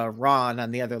with Ron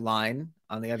on the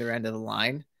other end of the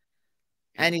line.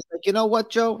 And he's like, you know what,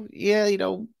 Joe? Yeah,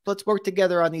 let's work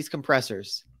together on these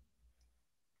compressors.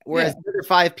 Whereas the other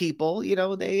 5 people,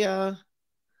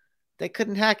 they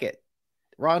couldn't hack it.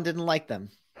 Ron didn't like them.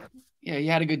 Yeah, he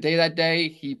had a good day that day.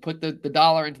 He put the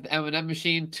dollar into the M&M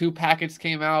machine. 2 packets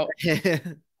came out.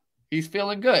 He's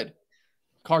feeling good.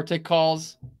 Kartik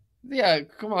calls. Yeah,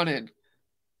 come on in.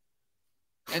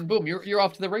 And boom, you're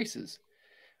off to the races.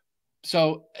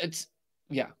 So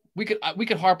we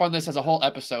could harp on this as a whole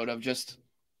episode of just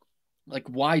like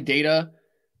why data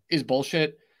is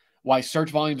bullshit, why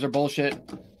search volumes are bullshit.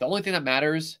 The only thing that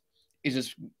matters is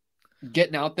just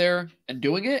getting out there and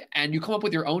doing it, and you come up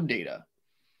with your own data.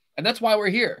 And that's why we're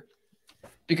here.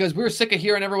 Because we're sick of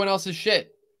hearing everyone else's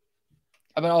shit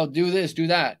about, oh, do this, do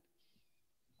that.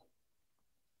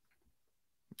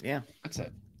 Yeah. That's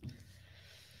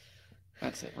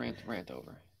it. Rant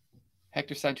over.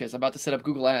 Hector Sanchez, I'm about to set up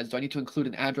Google Ads. Do I need to include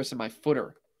an address in my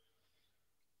footer?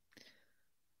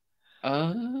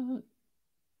 Do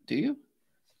you?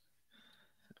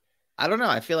 I don't know.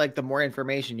 I feel like the more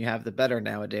information you have, the better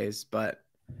nowadays. But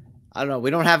I don't know.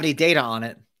 We don't have any data on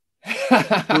it.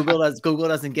 Google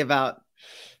doesn't give out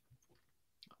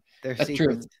their secrets.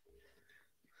 True.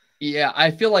 Yeah,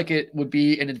 I feel like it would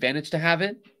be an advantage to have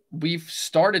it. We've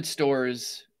started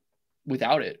stores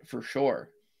without it for sure.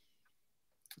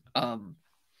 But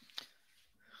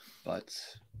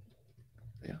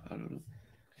yeah, I don't know.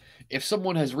 If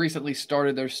someone has recently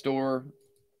started their store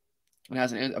and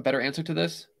has a better answer to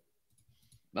this,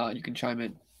 you can chime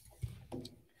in.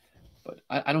 But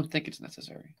I don't think it's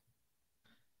necessary.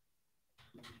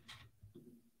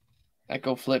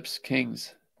 Echo Flips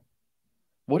Kings.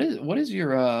 What is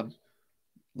your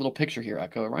little picture here,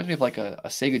 Echo? It reminds me of like a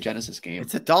Sega Genesis game.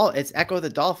 It's Echo the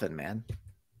Dolphin, man.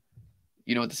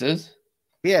 You know what this is?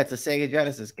 Yeah, it's a Sega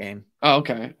Genesis game. Oh,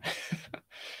 okay.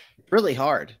 Really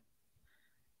hard.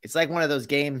 It's like one of those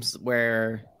games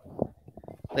where,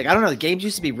 like, I don't know, the games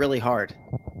used to be really hard.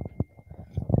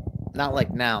 Not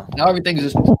like now. Now everything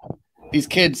is just these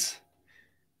kids.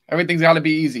 Everything's got to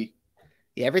be easy.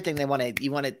 Yeah, everything they want to,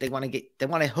 they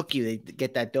want to hook you. They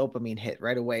get that dopamine hit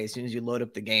right away as soon as you load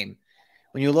up the game.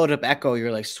 When you load up Echo,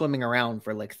 you're like swimming around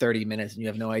for like 30 minutes and you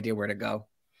have no idea where to go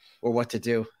or what to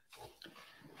do.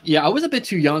 Yeah, I was a bit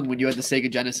too young when you had the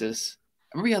Sega Genesis.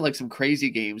 I remember you had like some crazy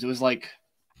games. It was like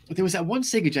there was that one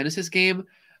Sega Genesis game.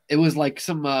 It was like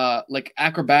some like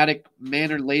acrobatic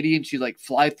man or lady, and she like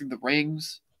fly through the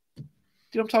rings. Do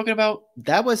you know what I'm talking about?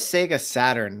 That was Sega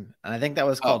Saturn. And I think that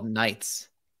was called Knights.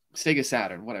 Sega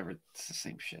Saturn, whatever. It's the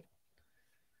same shit.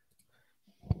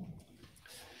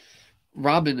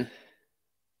 Robin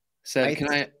said,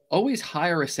 "Can I always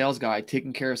hire a sales guy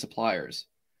taking care of suppliers?"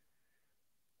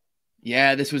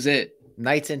 Yeah, this was it.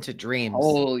 Nights into Dreams.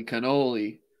 Holy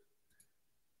cannoli.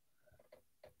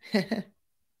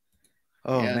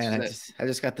 Oh yeah, man, I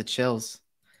just got the chills.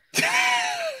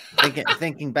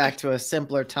 thinking back to a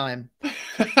simpler time.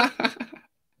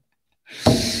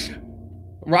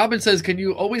 Robin says, "Can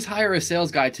you always hire a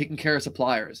sales guy taking care of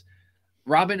suppliers?"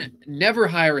 Robin, never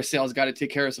hire a sales guy to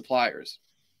take care of suppliers.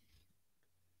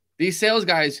 These sales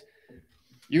guys,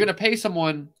 you're going to pay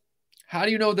someone. How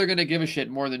do you know they're going to give a shit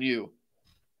more than you?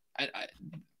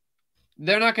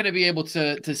 They're not going to be able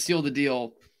to seal the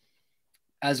deal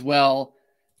as well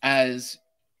as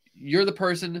you're the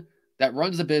person that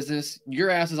runs the business. Your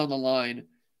ass is on the line.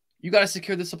 You got to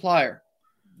secure the supplier.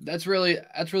 That's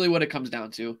really what it comes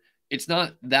down to. It's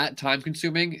not that time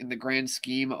consuming in the grand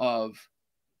scheme of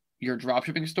your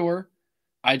dropshipping store.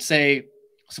 I'd say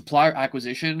supplier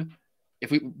acquisition,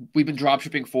 if we've been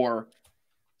dropshipping for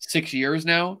 6 years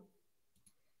now,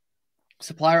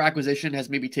 supplier acquisition has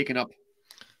maybe taken up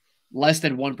less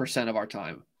than 1% of our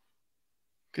time.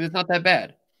 Because it's not that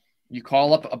bad. You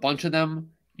call up a bunch of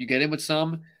them, you get in with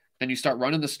some, then you start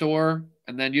running the store,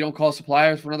 and then you don't call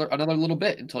suppliers for another little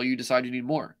bit until you decide you need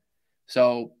more.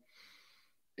 So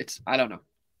I don't know.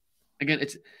 Again,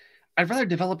 I'd rather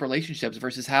develop relationships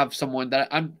versus have someone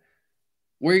that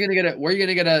where are you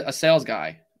gonna get a sales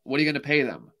guy? What are you gonna pay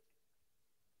them?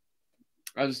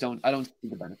 I don't see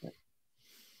the benefit.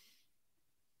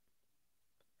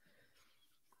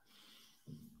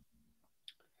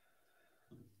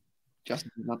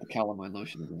 Justin is not the calamine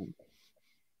lotion again.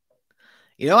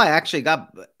 You know, I actually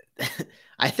got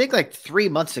I think like 3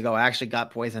 months ago I actually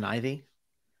got poison ivy.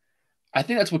 I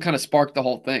think that's what kind of sparked the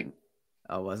whole thing.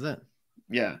 Oh, was it?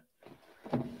 Yeah.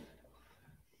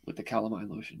 With the calamine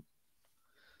lotion.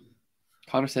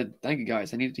 Connor said, "Thank you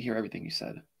guys. I needed to hear everything you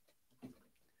said."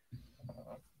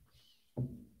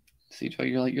 See, Joe,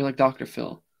 you're like Dr.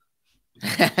 Phil.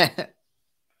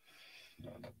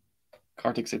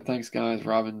 Kartik said, "Thanks, guys."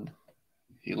 Robin,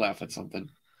 he laughed at something.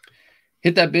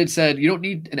 Hit That Bid said, "You don't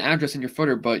need an address in your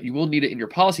footer, but you will need it in your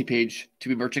policy page to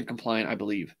be merchant compliant, I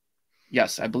believe."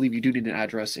 Yes, I believe you do need an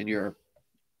address in your,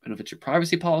 I don't know if it's your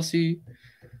privacy policy,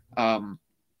 or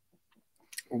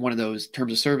one of those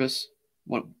terms of service,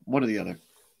 one or the other.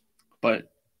 But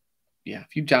yeah,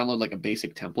 if you download like a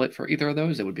basic template for either of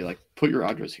those, it would be like, put your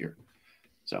address here.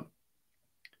 So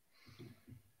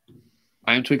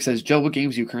I Am Twig says, "Joe, what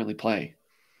games do you currently play?"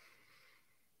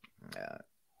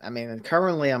 I mean,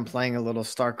 currently I'm playing a little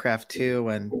StarCraft 2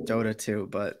 and Dota 2,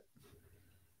 but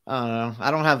I don't know.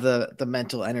 I don't have the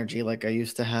mental energy like I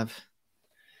used to have.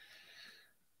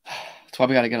 That's why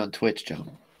we got to get on Twitch, Joe.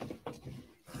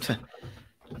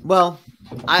 Well,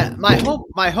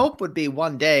 my hope would be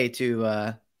one day to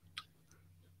I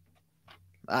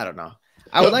don't know.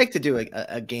 I would like to do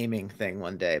a gaming thing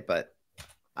one day, but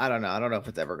I don't know. I don't know if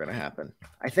it's ever going to happen.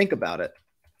 I think about it.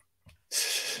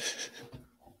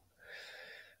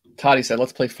 Toddy said,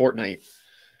 "Let's play Fortnite."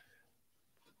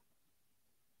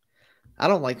 I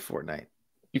don't like Fortnite.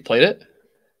 You played it?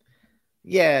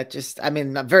 Yeah, just I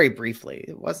mean, not very briefly.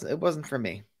 It wasn't for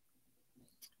me.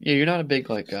 Yeah, you're not a big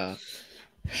like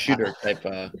shooter type.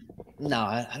 No,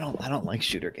 I don't like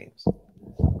shooter games.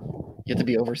 You have to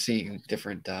be overseeing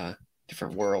different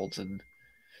worlds and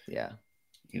yeah,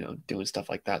 doing stuff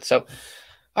like that. So,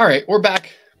 all right, we're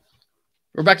back.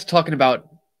 We're back to talking about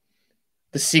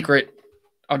the secret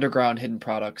underground hidden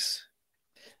products.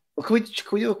 Well, can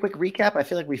we do a quick recap? I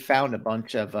feel like we found a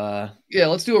bunch of Yeah,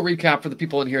 let's do a recap for the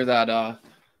people in here that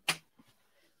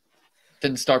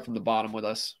didn't start from the bottom with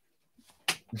us.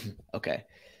 Okay.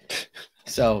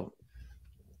 So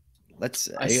let's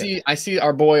I see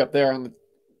our boy up there on the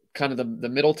kind of the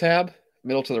middle tab,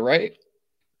 middle to the right.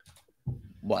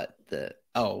 What?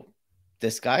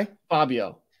 This guy?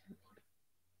 Fabio.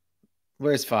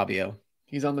 Where's Fabio?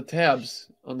 He's on the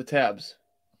tabs. On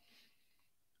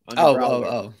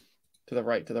Oh. To the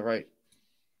right.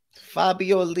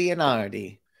 Fabio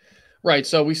Leonardi. Right.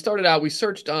 So we started out, we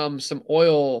searched some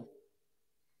oil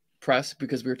press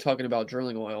because we were talking about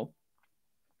drilling oil.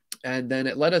 And then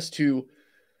it led us to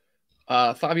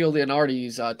Fabio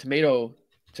Leonardi's tomato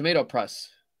press.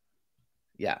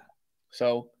 Yeah.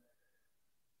 So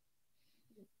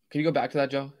can you go back to that,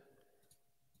 Joe?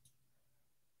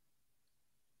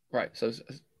 Right. So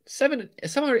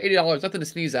 $780, nothing to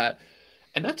sneeze at.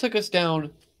 And that took us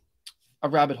down a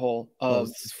rabbit hole of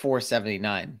this is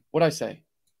 $479. What'd I say?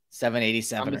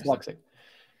 $787. I'm dyslexic.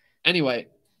 Anyway,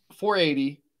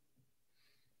 $480.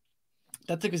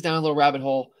 That took us down a little rabbit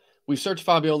hole. We searched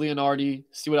Fabio Leonardi,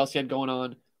 see what else he had going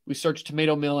on. We searched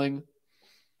tomato milling.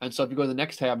 And so if you go to the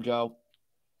next tab, Joe,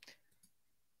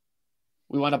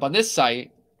 we went up on this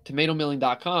site,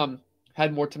 tomatomilling.com,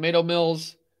 had more tomato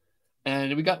mills,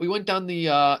 and we went down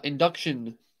the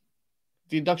induction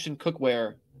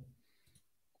cookware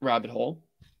rabbit hole.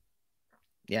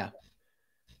 Yeah.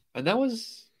 And that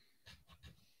was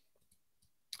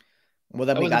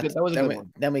then we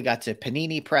got to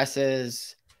panini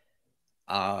presses.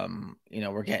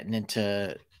 We're getting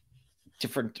into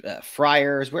different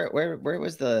fryers. Where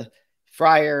was the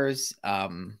fryers?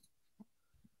 Pretzel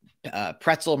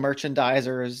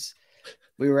merchandisers.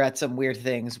 We were at some weird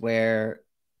things where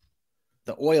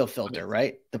the oil filter,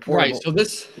 right? The portable, right. So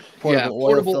this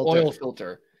portable oil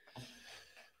filter.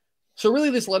 So really,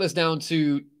 this led us down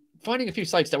to finding a few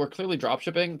sites that were clearly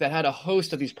dropshipping that had a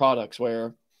host of these products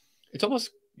where it's almost,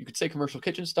 you could say, commercial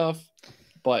kitchen stuff,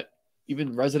 but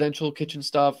even residential kitchen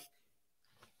stuff.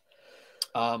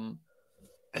 And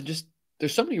just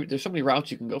there's so many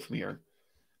routes you can go from here.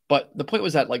 But the point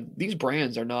was that like these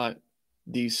brands are not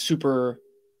these super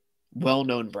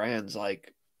well-known brands.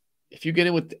 Like if you get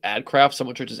in with AdCraft,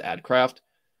 someone searches AdCraft,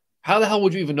 how the hell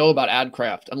would you even know about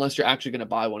AdCraft unless you're actually going to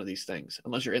buy one of these things,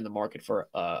 unless you're in the market for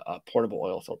a portable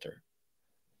oil filter?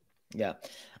 Yeah.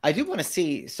 I do want to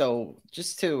see, so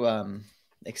just to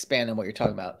expand on what you're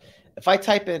talking about, if I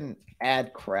type in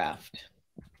AdCraft,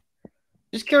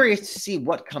 just curious to see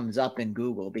what comes up in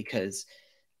Google, because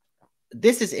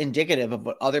this is indicative of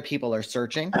what other people are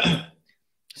searching.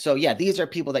 So yeah, these are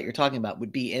people that you're talking about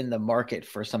would be in the market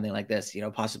for something like this,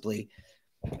 possibly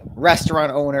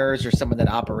restaurant owners or someone that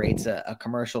operates a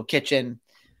commercial kitchen.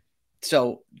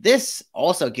 So this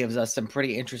also gives us some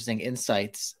pretty interesting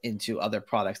insights into other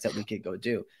products that we could go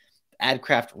do.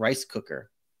 AdCraft rice cooker.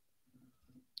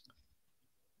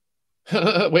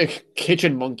 Wait,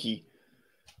 Kitchen Monkey.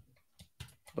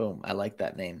 Boom. I like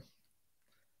that name.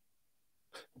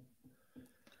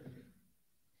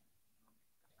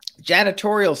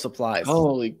 Janitorial supplies.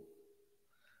 Holy.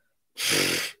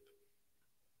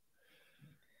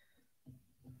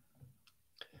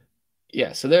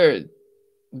 Yeah, so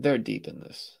they're deep in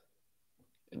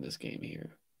this game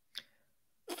here.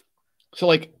 So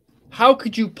like, how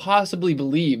could you possibly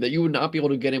believe that you would not be able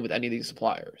to get in with any of these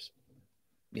suppliers?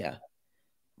 Yeah.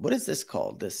 What is this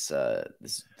called? This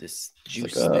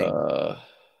juice like thing.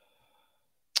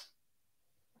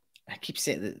 I keep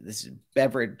saying this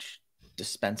beverage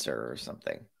dispenser or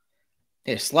something.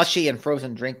 Yeah, slushy and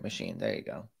frozen drink machine. There you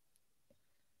go.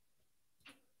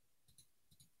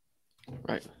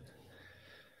 Right.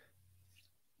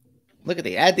 Look at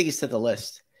add these to the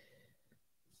list.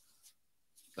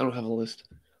 I don't have a list.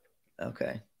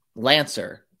 Okay.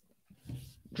 Lancer.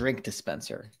 Drink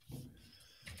dispenser.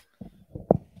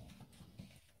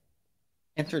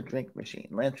 Lancer drink machine.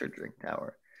 Lancer drink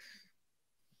tower.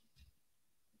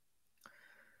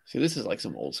 See, this is like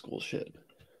some old school shit.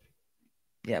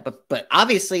 Yeah, but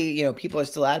obviously, people are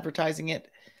still advertising it.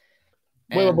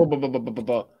 Wait.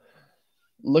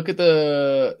 Look at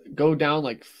go down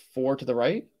like 4 to the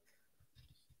right.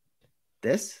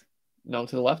 This? No,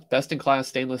 to the left. Best in class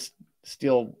stainless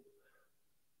steel.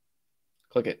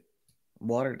 Click it.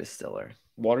 Water distiller.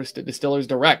 Water Distillers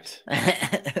Direct.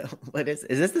 What is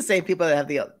this the same people that have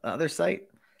the other site?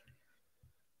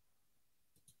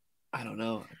 I don't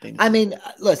know. I mean,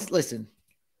 listen.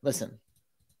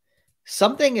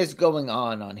 Something is going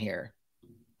on here,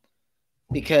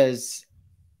 because,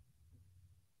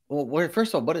 well,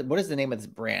 first of all, what is the name of this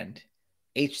brand?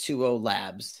 H2O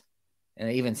Labs. And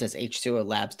it even says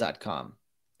h2olabs.com.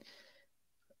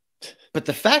 But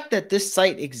the fact that this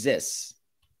site exists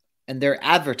and they're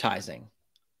advertising,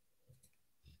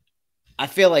 I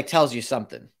feel like tells you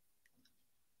something.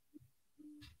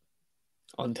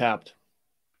 Untapped.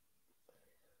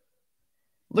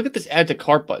 Look at this add to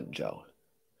cart button, Joe.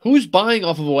 Who's buying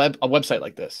off of a website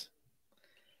like this?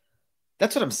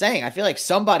 That's what I'm saying. I feel like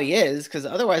somebody is, because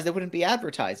otherwise they wouldn't be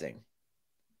advertising.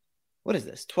 What is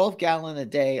this? 12-gallon a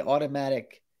day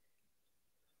automatic.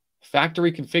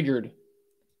 Factory configured.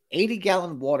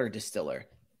 80-gallon water distiller.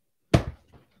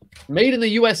 Made in the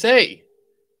USA.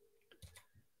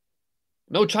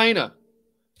 No China.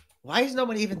 Why is no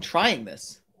one even trying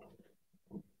this?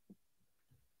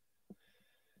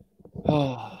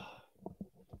 Oh.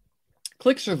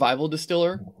 Click Survival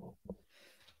Distiller.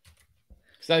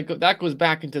 Because that goes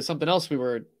back into something else we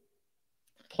were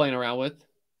playing around with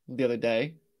the other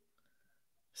day.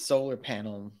 Solar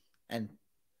panel. And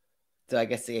so I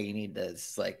guess, yeah, you need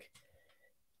this, like,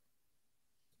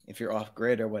 if you're off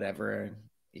grid or whatever,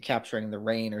 you're capturing the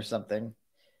rain or something.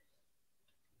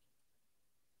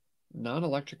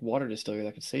 Non-electric water distillery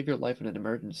that could save your life in an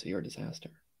emergency or disaster.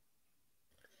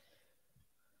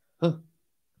 Huh.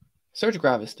 Search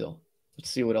Gravistill. Let's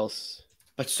see what else.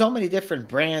 But so many different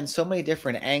brands, so many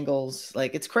different angles.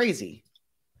 Like, it's crazy.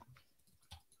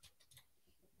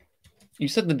 You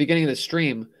said in the beginning of the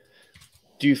stream,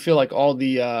 do you feel like all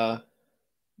the,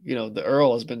 the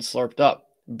Earl has been slurped up?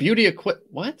 Beauty equip.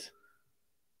 What?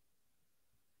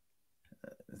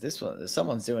 This one,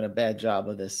 someone's doing a bad job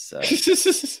of this. I'm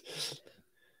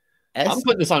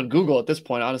putting this on Google at this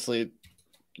point, honestly.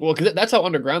 Well, because that's how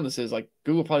underground this is. Like,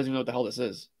 Google probably doesn't know what the hell this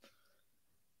is.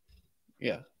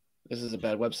 Yeah, this is a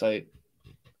bad website.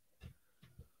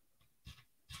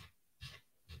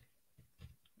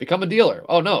 Become a dealer.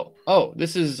 Oh, no. Oh,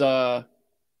 this is, go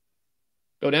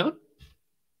down?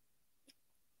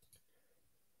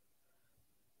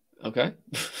 Okay.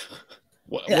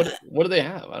 What do they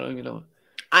have? I don't even know.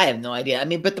 I have no idea. I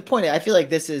mean, but the point, I feel like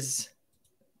this is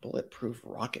bulletproof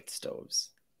rocket stoves.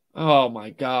 Oh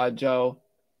my God, Joe.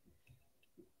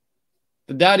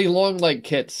 The daddy long leg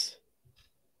kits.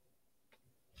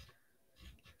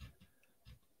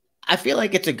 I feel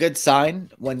like it's a good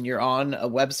sign when you're on a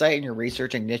website and you're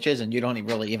researching niches and you don't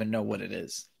really even know what it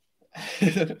is.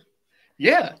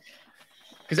 Yeah.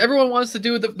 Because everyone wants to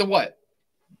do the what?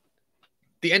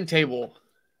 The end table.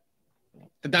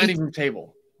 The dining room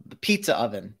table. The pizza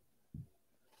oven.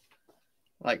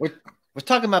 Like we're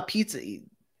talking about pizza.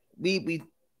 We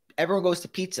everyone goes to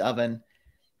pizza oven.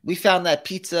 We found that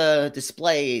pizza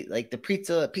display, like the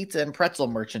pizza and pretzel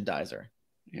merchandiser.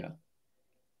 Yeah.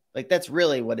 Like that's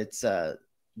really what it's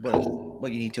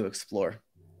what you need to explore.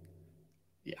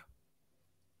 Yeah.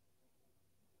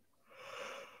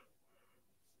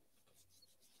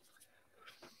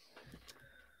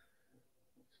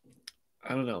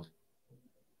 I don't know.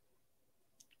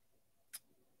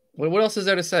 What else is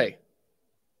there to say?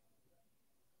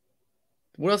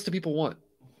 What else do people want?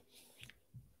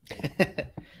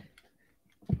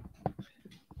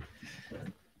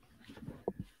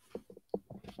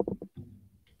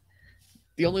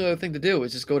 The only other thing to do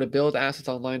is just go to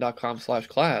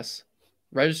buildassetsonline.com/class,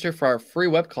 register for our free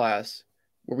web class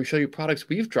where we show you products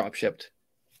we've drop shipped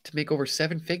to make over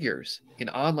 7 figures in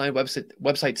online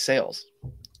website sales.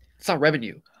 It's not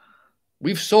revenue.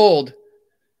 We've sold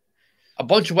a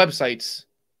bunch of websites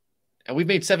and we've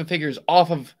made 7 figures off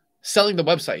of selling the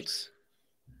websites,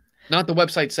 not the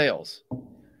website sales.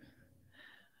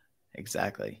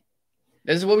 Exactly.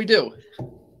 This is what we do.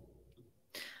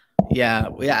 Yeah.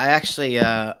 I actually,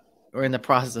 we're in the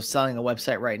process of selling a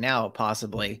website right now,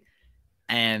 possibly.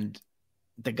 And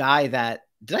the guy that,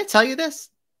 did I tell you this?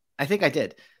 I think I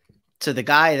did. So the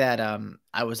guy that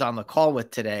I was on the call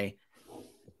with today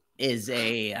is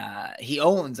he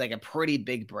owns like a pretty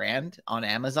big brand on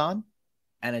Amazon,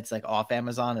 and it's like off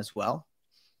Amazon as well.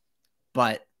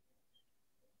 But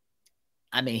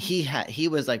I mean, he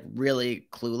was like really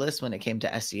clueless when it came to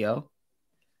SEO.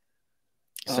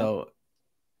 So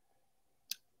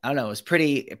I don't know, it was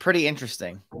pretty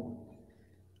interesting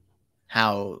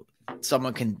how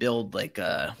someone can build like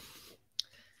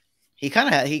he kind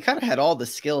of had all the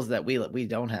skills that we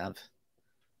don't have.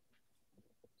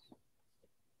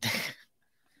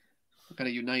 Gotta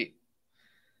unite.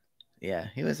 Yeah,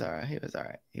 he was all right. He was all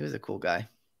right. He was a cool guy.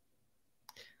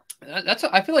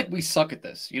 I feel like we suck at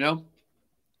this, you know?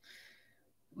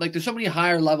 Like there's so many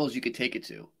higher levels you could take it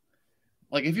to.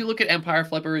 Like if you look at Empire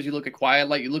Flippers, you look at Quiet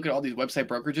Light, you look at all these website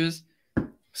brokerages,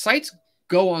 sites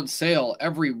go on sale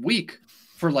every week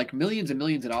for like millions and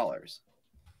millions of dollars.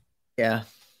 Yeah.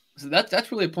 So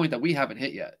that's really a point that we haven't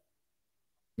hit yet.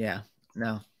 Yeah.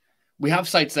 No. We have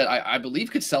sites that I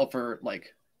believe could sell for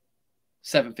like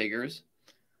 7 figures,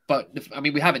 but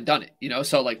we haven't done it, you know?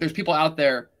 So like there's people out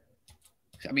there,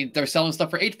 I mean, they're selling stuff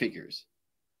for 8 figures.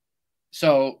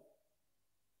 So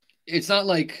it's not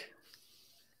like,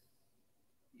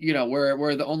 you know,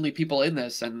 we're the only people in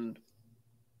this and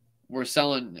we're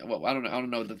selling, well, I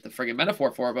don't know the friggin'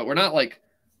 metaphor for it, but we're not like,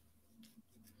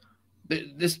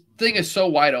 this thing is so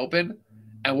wide open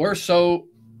and we're so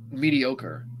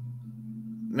mediocre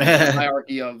in the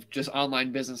hierarchy of just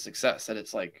online business success that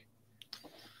it's like,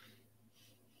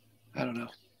 I don't know.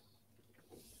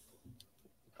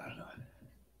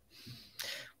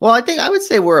 Well, I think I would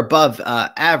say we're above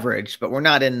average, but we're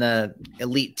not in the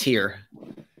elite tier.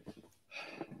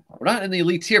 We're not in the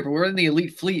elite tier, but we're in the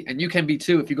elite fleet, and you can be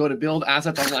too if you go to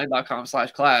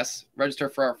buildassetsonline.com/class, register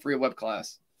for our free web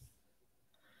class.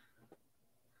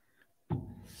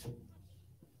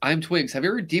 I'm Twigs. Have you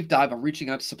ever deep dive on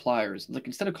reaching out to suppliers? Like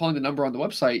instead of calling the number on the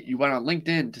website, you went on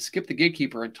LinkedIn to skip the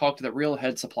gatekeeper and talk to the real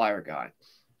head supplier guy.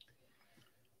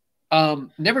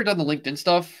 Never done the LinkedIn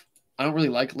stuff. I don't really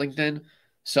like LinkedIn.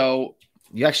 So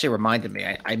you actually reminded me.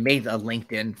 I made a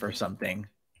LinkedIn for something.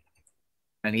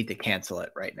 I need to cancel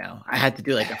it right now. I had to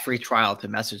do like a free trial to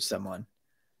message someone.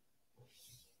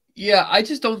 Yeah, I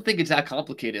just don't think it's that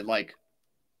complicated. Like,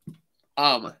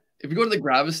 if you go to the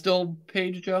Gravistill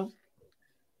page, Joe.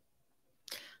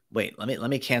 Wait, let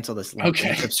me cancel this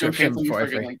LinkedIn subscription before I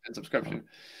forget. LinkedIn subscription.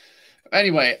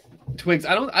 Anyway, Twigs,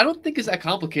 I don't think it's that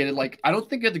complicated. Like, I don't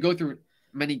think you have to go through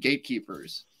many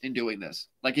gatekeepers in doing this.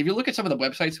 Like, if you look at some of the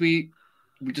websites we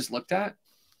just looked at,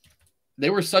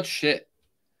 they were such shit.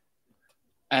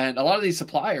 And a lot of these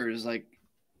suppliers, like,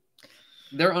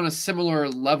 they're on a similar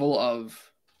level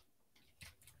of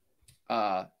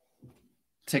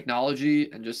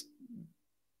technology and just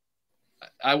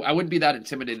I wouldn't be that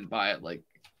intimidated by it. Like,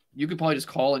 you could probably just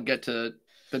call and get to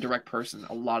the direct person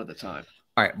a lot of the time.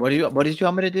 All right, what did you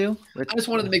want me to do? I just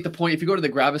wanted to make the point. If you go to the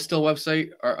Gravistill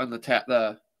website or on the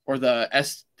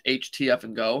SHTF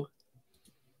and Go,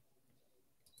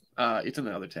 it's in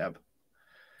the other tab.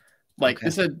 Like,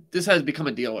 okay. This has become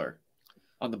a dealer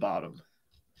on the bottom,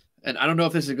 and I don't know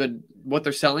if this is what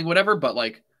they're selling, whatever. But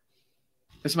like,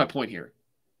 this is my point here.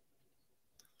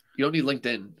 You don't need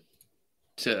LinkedIn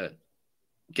to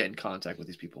get in contact with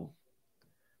these people.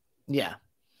 Yeah.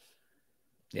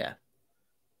 Yeah.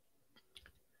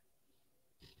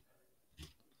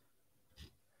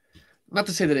 Not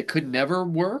to say that it could never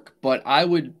work, but I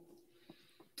would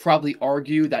probably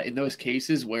argue that in those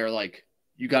cases where like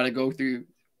you got to go through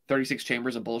 36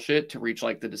 chambers of bullshit to reach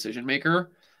like the decision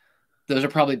maker, those are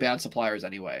probably bad suppliers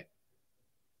anyway.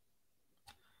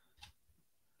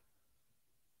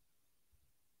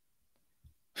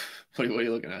 What are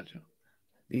you looking at, Joe?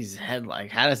 These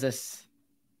headlines. How does this?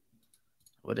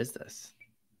 What is this?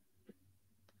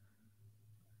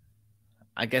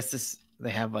 I guess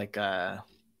they have like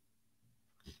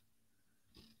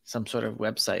some sort of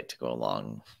website to go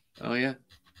along. Oh yeah,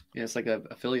 yeah. It's like an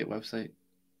affiliate website.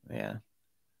 Yeah.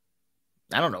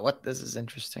 I don't know what this is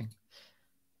interesting.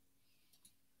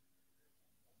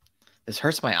 This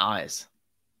hurts my eyes.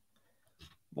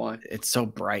 Why? It's so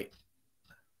bright.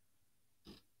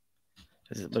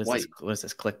 What is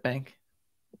this? ClickBank?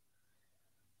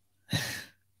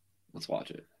 Let's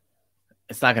watch it.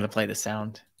 It's not going to play the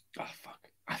sound. Oh, fuck.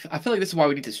 I feel like this is why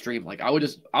we need to stream. Like, I'll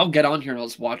get on here and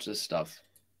let's watch this stuff.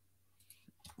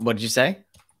 What did you say?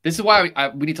 This is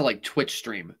why we need to, like, Twitch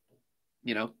stream,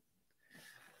 you know?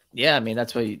 Yeah, I mean,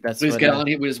 that's what... we just get on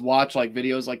here. We just watch, like,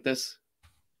 videos like this.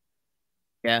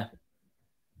 Yeah.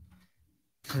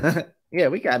 Yeah,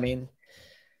 I mean...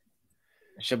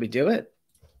 Should we do it?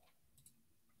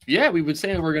 Yeah, we would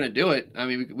say we're going to do it. I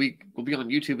mean, we'll be on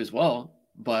YouTube as well,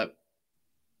 but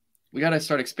we got to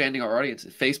start expanding our audience.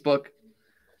 Facebook.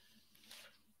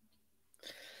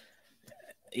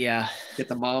 Yeah. Get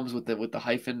the moms with the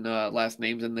hyphen last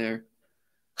names in there.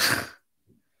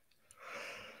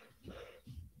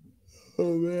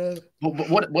 Oh, man.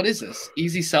 What is this?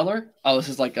 Easy Seller? Oh, this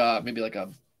is like maybe like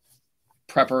a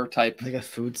prepper type. Like a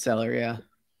food seller, yeah.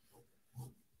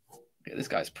 Yeah, this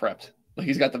guy's prepped. Like,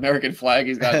 he's got the American flag.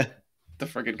 He's got the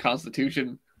freaking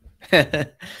Constitution.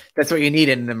 That's what you need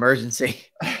in an emergency.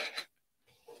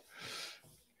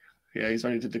 Yeah, he's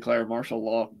ready to declare martial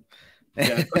law.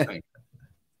 Yeah.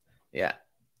 Yeah.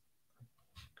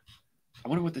 I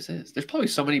wonder what this is. There's probably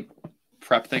so many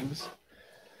prep things.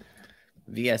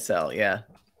 VSL, yeah.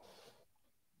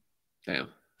 Damn.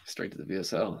 Straight to the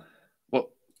VSL. What?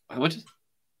 How much is...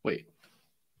 Wait.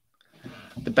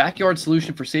 The backyard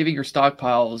solution for saving your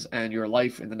stockpiles and your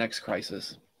life in the next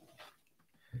crisis.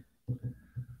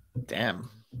 Damn.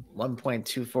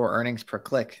 1.24 earnings per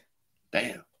click.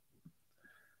 Damn.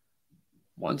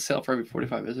 One sale for every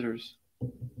 45 visitors.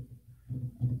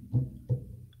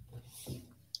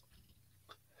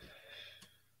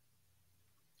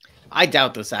 I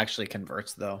doubt this actually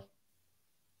converts, though.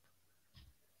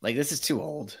 Like, this is too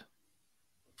old.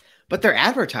 But they're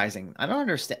advertising. I don't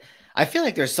understand. I feel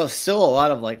like there's still a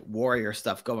lot of, like, warrior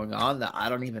stuff going on that I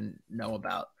don't even know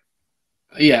about.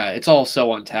 Yeah, it's all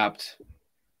so untapped.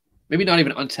 Maybe not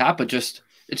even untapped, but just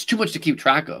it's too much to keep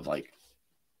track of. Like,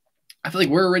 I feel like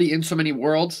we're already in so many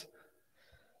worlds,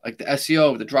 like the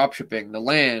SEO, the dropshipping, the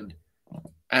land.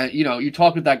 And, you know, you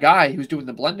talk with that guy who's doing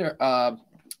the Blender,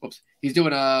 Oops. He's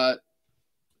doing a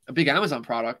big Amazon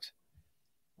product,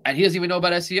 and he doesn't even know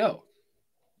about SEO.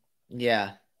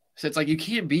 Yeah. So it's like you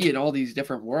can't be in all these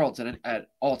different worlds at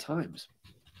all times.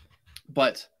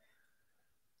 But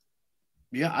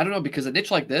yeah, I don't know, because a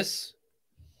niche like this,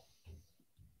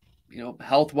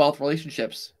 health, wealth,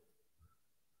 relationships.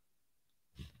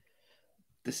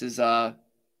 This is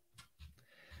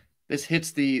this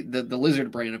hits the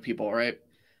lizard brain of people, right?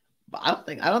 But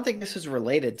I don't think this is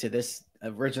related to this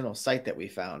original site that we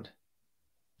found.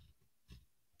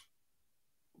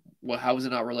 Well, how is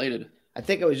it not related? I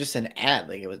think it was just an ad.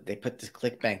 Like they put this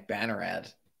ClickBank banner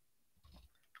ad.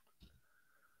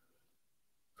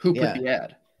 Who put the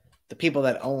ad? The people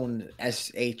that own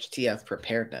SHTF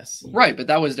Preparedness. Right, but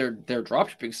that was their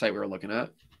dropshipping site we were looking at.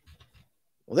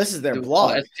 Well, this is their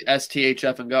blog.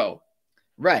 STHF and Go.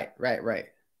 Right.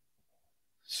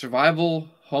 Survival,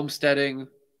 homesteading.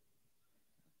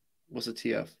 What's a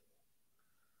TF?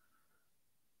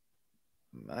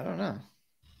 I don't know.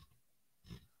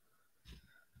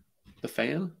 The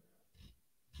Fan?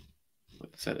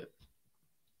 What said it?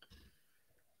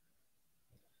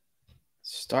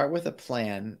 Start with a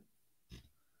plan.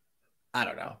 I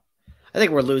don't know. I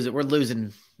think we're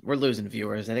losing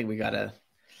viewers. I think we're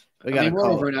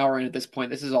over an hour in at this point.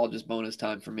 This is all just bonus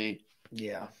time for me.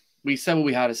 Yeah. We said what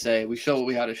we had to say. We showed what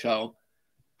we had to show.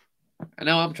 And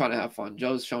now I'm trying to have fun.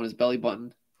 Joe's showing his belly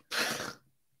button.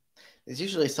 There's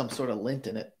usually some sort of lint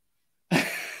in it.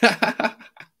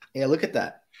 Yeah, look at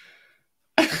that.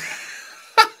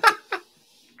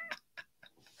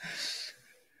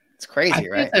 It's crazy,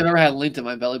 right? I've never had lint in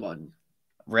my belly button.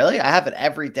 Really? I have it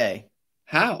every day.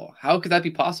 How? How could that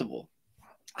be possible?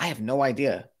 I have no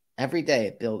idea. Every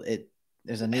day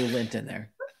there's a new lint in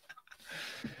there.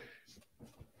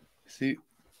 See,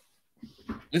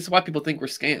 this is why people think we're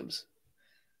scams.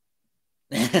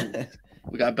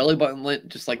 We got belly button lint,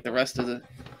 just like the rest of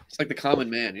it's like the common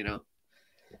man,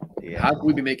 Yeah. How could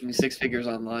we be making 6 figures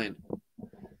online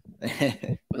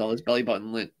with all this belly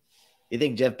button lint? You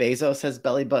think Jeff Bezos has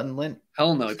belly button lint?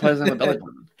 Hell no, he probably doesn't have a belly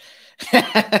button.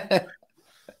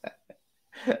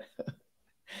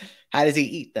 How does he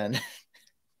eat then?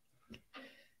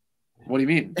 What do you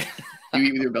mean? You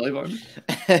eat with your belly button?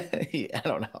 I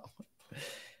don't know.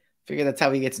 Figure that's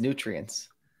how he gets nutrients.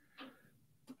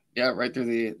 Yeah, right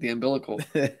through the umbilical.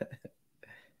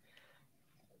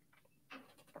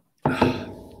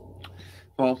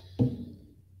 Well,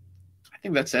 I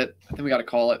think that's it. I think we got to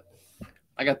call it.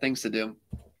 I got things to do.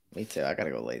 Me too. I got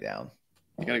to go lay down.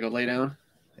 You got to go lay down?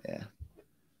 Yeah.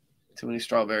 Too many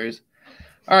strawberries.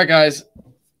 All right, guys.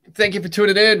 Thank you for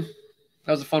tuning in.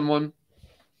 That was a fun one.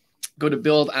 Go to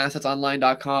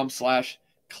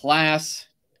buildassetsonline.com/class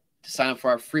to sign up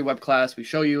for our free web class. We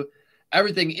show you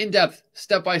everything in depth,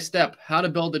 step by step, how to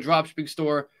build a dropshipping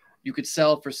store you could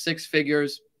sell for 6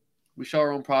 figures. We show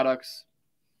our own products.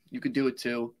 You could do it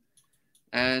too.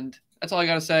 And that's all I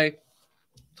got to say.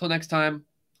 Until next time,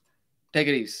 take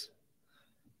it easy.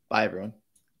 Bye, everyone.